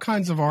 but all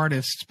kinds of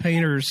artists,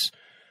 painters,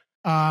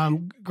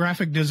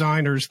 graphic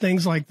designers,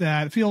 things like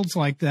that, fields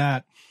like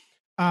that.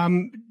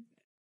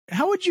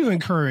 How would you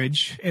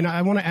encourage, and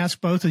I want to ask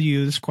both of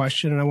you this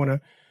question, and I want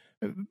to,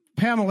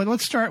 Pamela,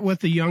 let's start with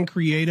the young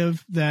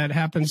creative that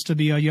happens to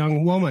be a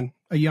young woman,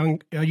 a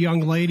young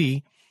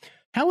lady.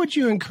 How would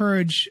you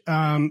encourage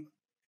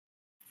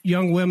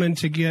young women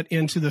to get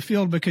into the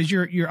field? Because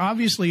you're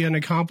obviously an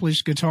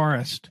accomplished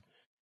guitarist.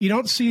 You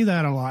don't see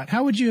that a lot.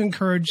 How would you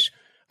encourage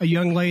a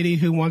young lady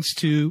who wants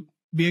to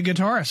be a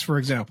guitarist, for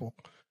example?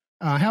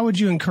 How would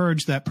you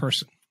encourage that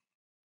person?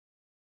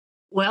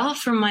 Well,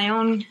 from my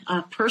own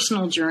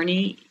personal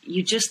journey,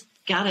 you just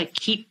got to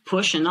keep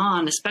pushing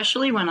on,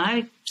 especially when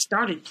I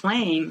started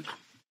playing.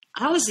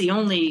 I was the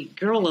only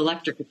girl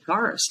electric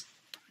guitarist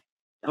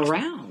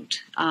around.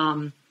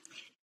 And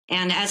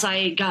as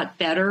I got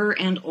better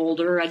and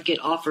older, I'd get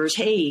offers,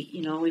 hey,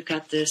 we've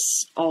got this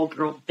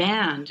all-girl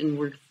band and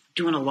we're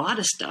doing a lot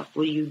of stuff.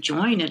 Will you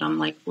join it? I'm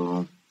like,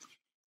 well,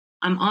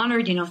 I'm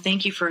honored,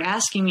 thank you for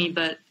asking me,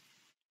 but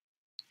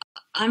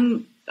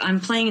I'm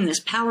playing in this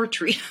power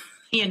trio.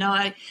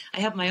 I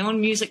have my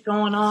own music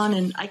going on,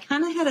 and I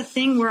kind of had a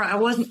thing where I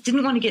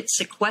didn't want to get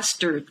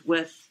sequestered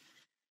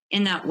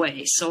in that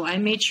way. So I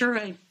made sure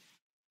I,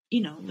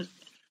 was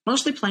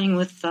mostly playing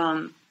with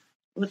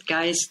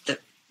guys that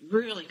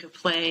really could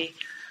play.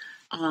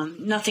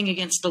 Nothing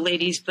against the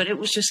ladies, but it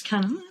was just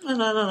kind of la,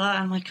 la, la, la.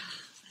 I'm like,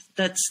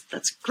 that's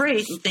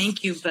great and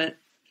thank you, but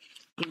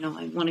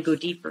I want to go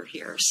deeper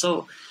here.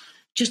 So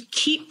just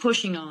keep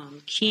pushing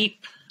on,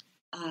 keep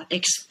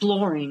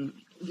exploring.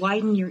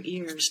 Widen your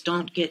ears.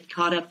 Don't get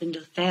caught up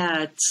into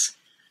fads.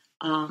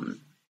 You're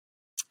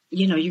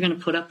going to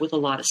put up with a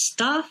lot of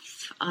stuff.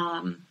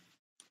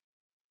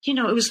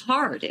 It was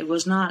hard. It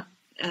was not.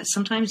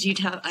 Sometimes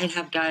I'd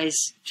have guys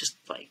just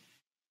like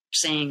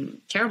saying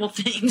terrible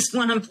things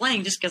when I'm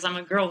playing, just because I'm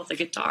a girl with a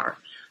guitar.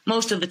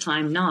 Most of the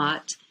time,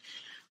 not.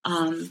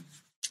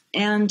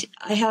 And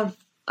I have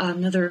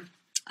another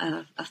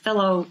a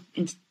fellow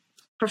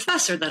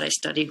professor that I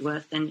studied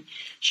with, and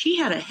she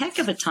had a heck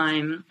of a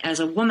time as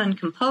a woman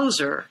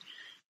composer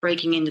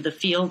breaking into the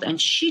field,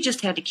 and she just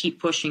had to keep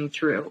pushing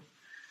through.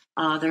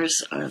 There's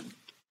a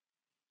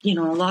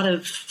lot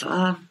of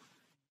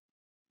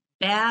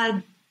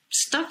bad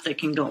stuff that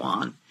can go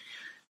on,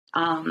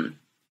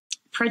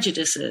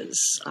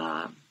 prejudices.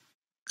 I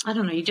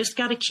don't know. You just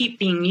got to keep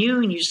being you,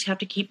 and you just have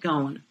to keep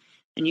going,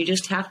 and you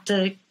just have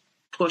to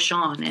push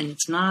on. And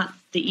it's not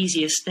the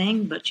easiest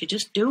thing, but you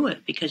just do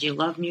it because you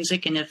love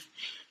music. And if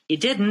you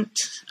didn't,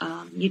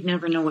 you'd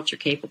never know what you're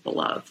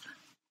capable of.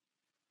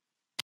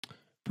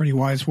 Pretty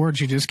wise words.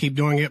 You just keep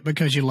doing it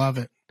because you love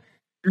it.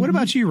 Mm-hmm. What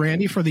about you,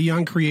 Randy, for the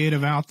young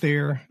creative out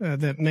there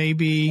that may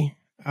be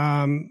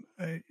wanting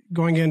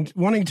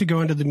to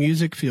go into the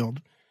music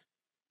field?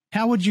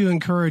 How would you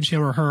encourage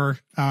him or her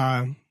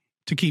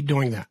to keep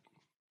doing that?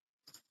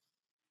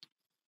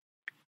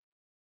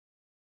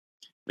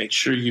 Make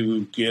sure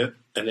you get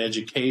an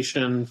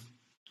education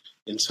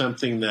in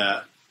something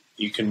that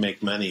you can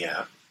make money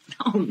at.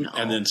 Oh, no.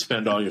 And then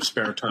spend all your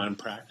spare time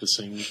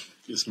practicing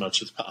as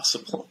much as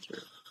possible.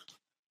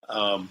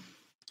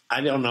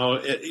 I don't know.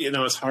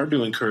 It's hard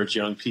to encourage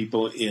young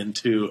people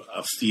into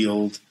a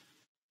field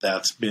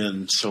that's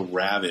been so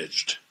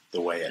ravaged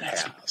the way it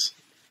has.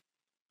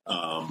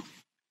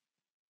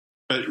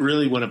 But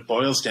really, when it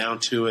boils down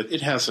to it,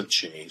 it hasn't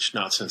changed,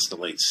 not since the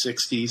late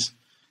 60s.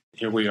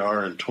 Here we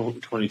are in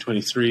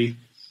 2023.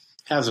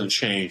 Hasn't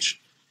changed.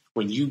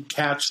 When you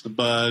catch the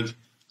bug,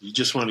 you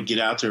just want to get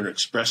out there and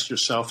express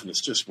yourself, and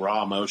it's just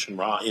raw emotion,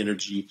 raw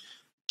energy.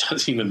 It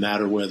doesn't even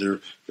matter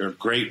whether you're a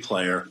great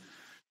player.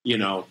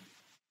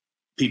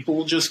 People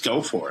will just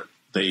go for it.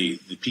 The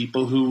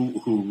people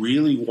who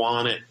really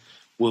want it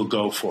will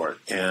go for it.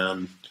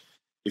 And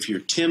if you're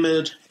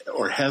timid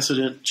or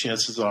hesitant,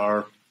 chances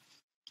are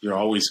you're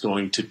always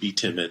going to be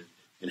timid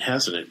and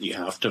hesitant. You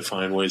have to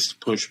find ways to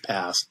push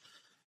past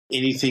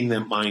anything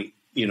that might,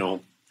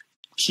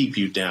 keep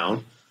you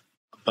down,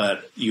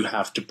 but you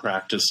have to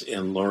practice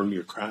and learn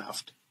your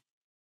craft.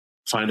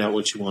 Find out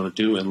what you want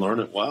to do and learn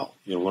it well.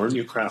 Learn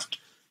your craft,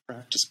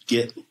 practice,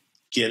 get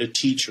a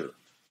teacher.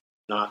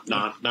 Not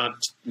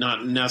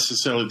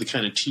necessarily the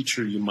kind of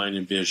teacher you might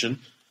envision.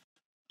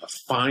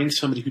 Find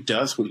somebody who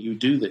does what you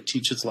do that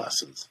teaches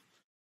lessons.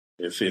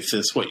 If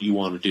that's what you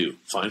want to do,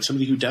 find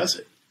somebody who does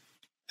it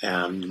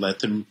and let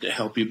them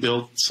help you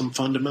build some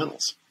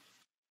fundamentals.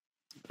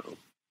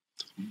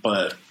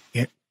 But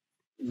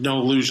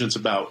no illusions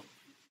about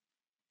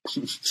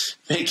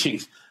making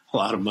a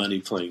lot of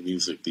money playing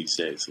music these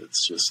days.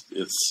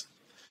 It's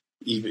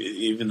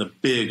even the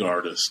big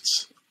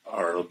artists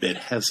are a bit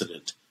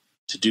hesitant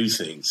to do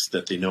things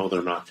that they know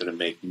they're not going to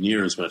make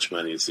near as much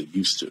money as they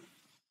used to.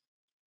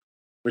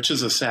 which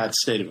is a sad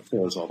state of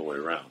affairs all the way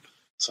around.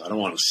 So I don't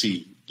want to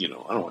see, I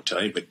don't want to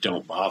tell anybody,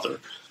 don't bother.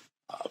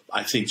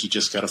 I think you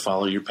just got to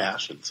follow your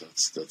passions.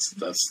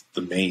 That's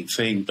the main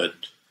thing, but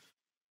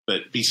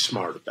be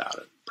smart about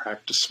it.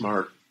 Practice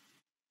smart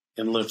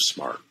and live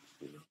smart.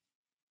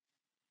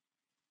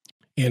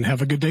 And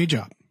have a good day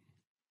job.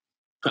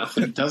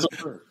 It doesn't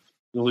hurt.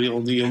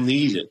 You'll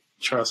need it.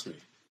 Trust me.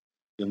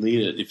 You'll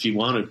need it. If you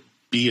want to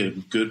be a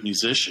good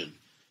musician,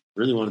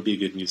 really want to be a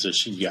good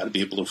musician, you got to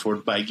be able to afford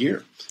to buy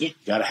gear. Yeah. You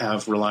got to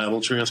have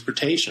reliable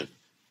transportation,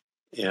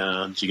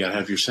 and you got to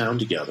have your sound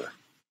together,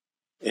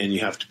 and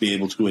you have to be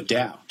able to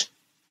adapt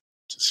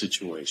to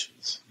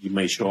situations. You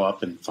may show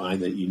up and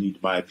find that you need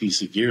to buy a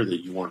piece of gear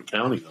that you weren't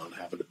counting on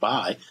having to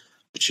buy,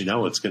 but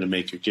it's going to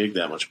make your gig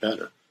that much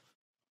better.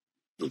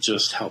 It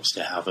just helps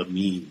to have a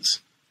means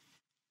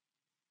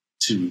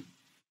to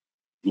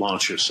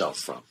launch yourself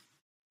from.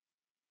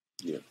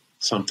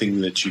 Something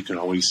that you can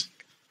always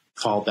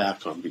fall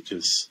back on,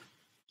 because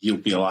you'll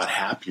be a lot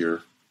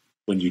happier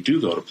when you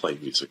do go to play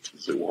music,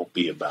 because it won't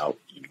be about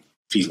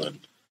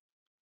feeling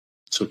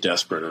so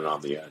desperate and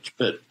on the edge.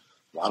 But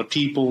a lot of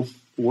people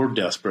were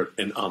desperate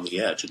and on the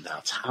edge, and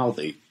that's how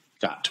they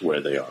got to where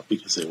they are,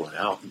 because they went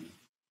out and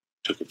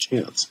took a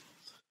chance.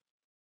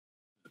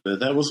 But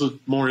that was a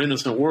more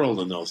innocent world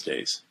in those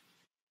days.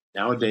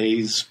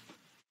 Nowadays,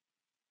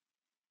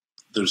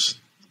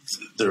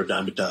 they're a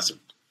dime a dozen.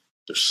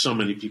 There's so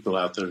many people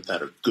out there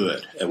that are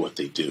good at what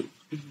they do.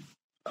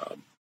 Mm-hmm.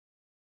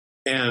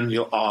 And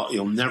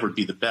you'll never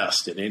be the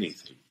best at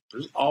anything.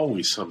 There's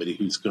always somebody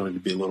who's going to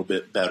be a little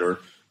bit better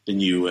than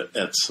you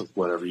at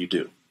whatever you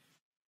do.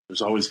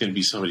 There's always going to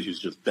be somebody who's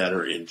just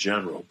better in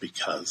general,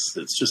 because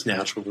it's just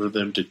natural for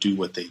them to do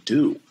what they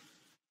do.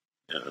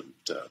 And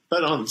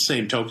but on the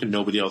same token,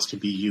 nobody else can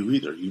be you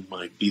either. You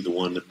might be the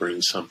one that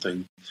brings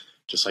something,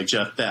 just like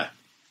Jeff Beck.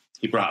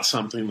 He brought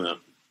something that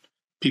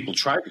people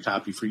tried to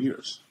copy for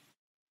years,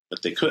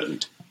 but they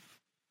couldn't.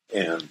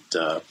 And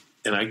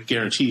I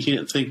guarantee he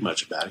didn't think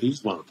much about it. He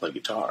just wanted to play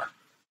guitar.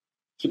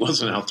 He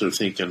wasn't out there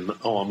thinking,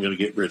 "Oh, I'm going to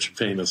get rich and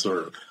famous,"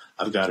 or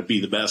 "I've got to be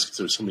the best because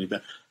there's so many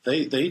bad."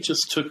 They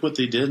just took what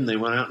they did and they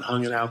went out and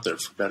hung it out there,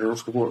 for better or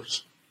for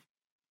worse.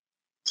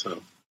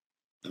 So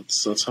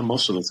that's how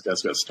most of those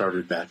guys got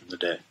started back in the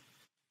day.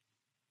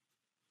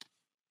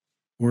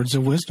 Words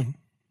of wisdom.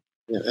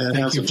 Yeah,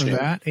 Thank you for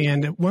that.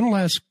 And one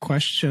last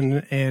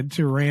question, Ed,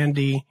 to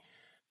Randy.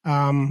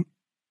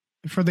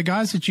 For the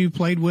guys that you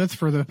played with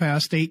for the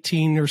past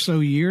 18 or so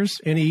years,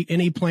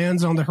 any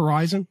plans on the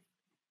horizon?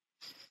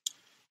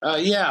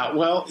 Yeah,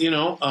 well,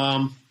 we're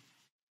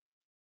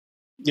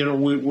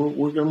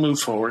going to move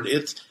forward.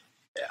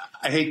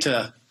 I hate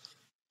to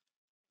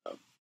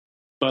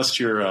bust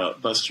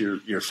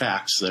your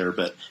facts there,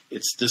 but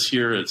this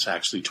year. It's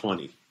actually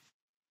 20.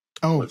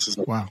 Oh,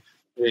 wow!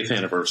 8th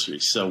anniversary.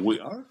 So we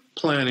are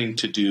planning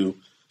to do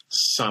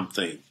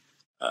something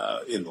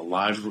in the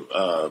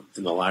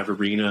live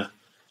arena,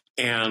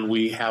 and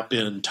we have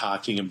been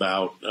talking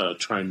about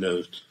trying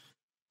to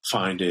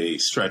find a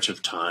stretch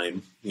of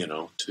time,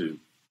 to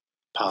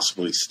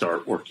possibly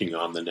start working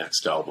on the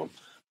next album.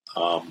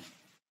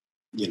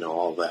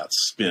 All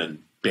that's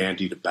been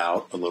bandied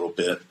about a little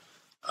bit.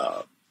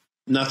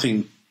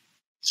 Nothing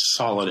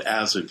solid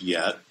as of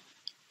yet,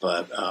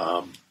 but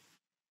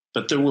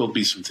there will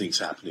be some things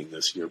happening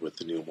this year with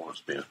the Neil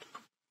Morris Band.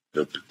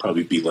 It'll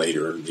probably be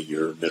later in the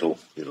year, middle,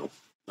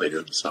 later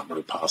in the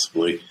summer,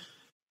 possibly,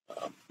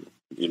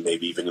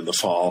 maybe even in the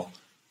fall,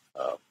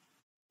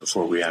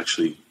 before we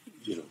actually,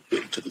 get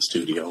into the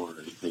studio or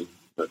anything.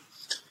 But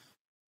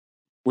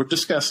we're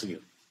discussing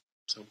it,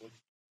 so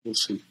we'll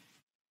see.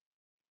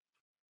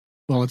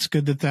 Well, it's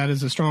good that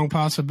is a strong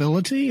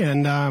possibility.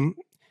 And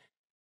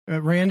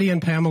Randy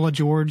and Pamela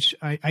George,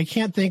 I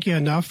can't thank you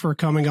enough for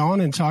coming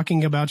on and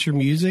talking about your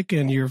music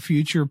and your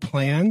future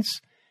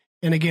plans.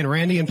 And again,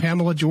 Randy and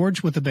Pamela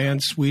George with the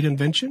band Sweet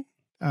Invention.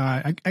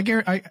 I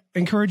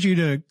encourage you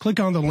to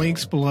click on the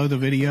links below the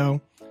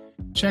video.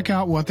 Check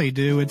out what they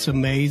do. It's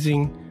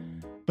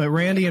amazing. But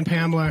Randy and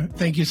Pamela,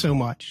 thank you so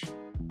much.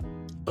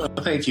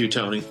 Thank you,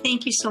 Tony.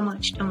 Thank you so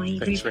much, Tony.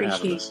 Thanks for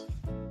having us.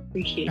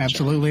 Appreciate it.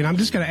 Absolutely. And I'm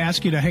just going to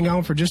ask you to hang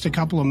on for just a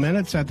couple of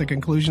minutes at the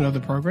conclusion of the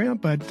program.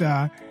 But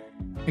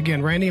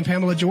again, Randy and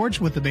Pamela George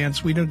with the band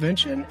Sweet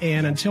Invention.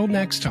 And until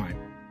next time.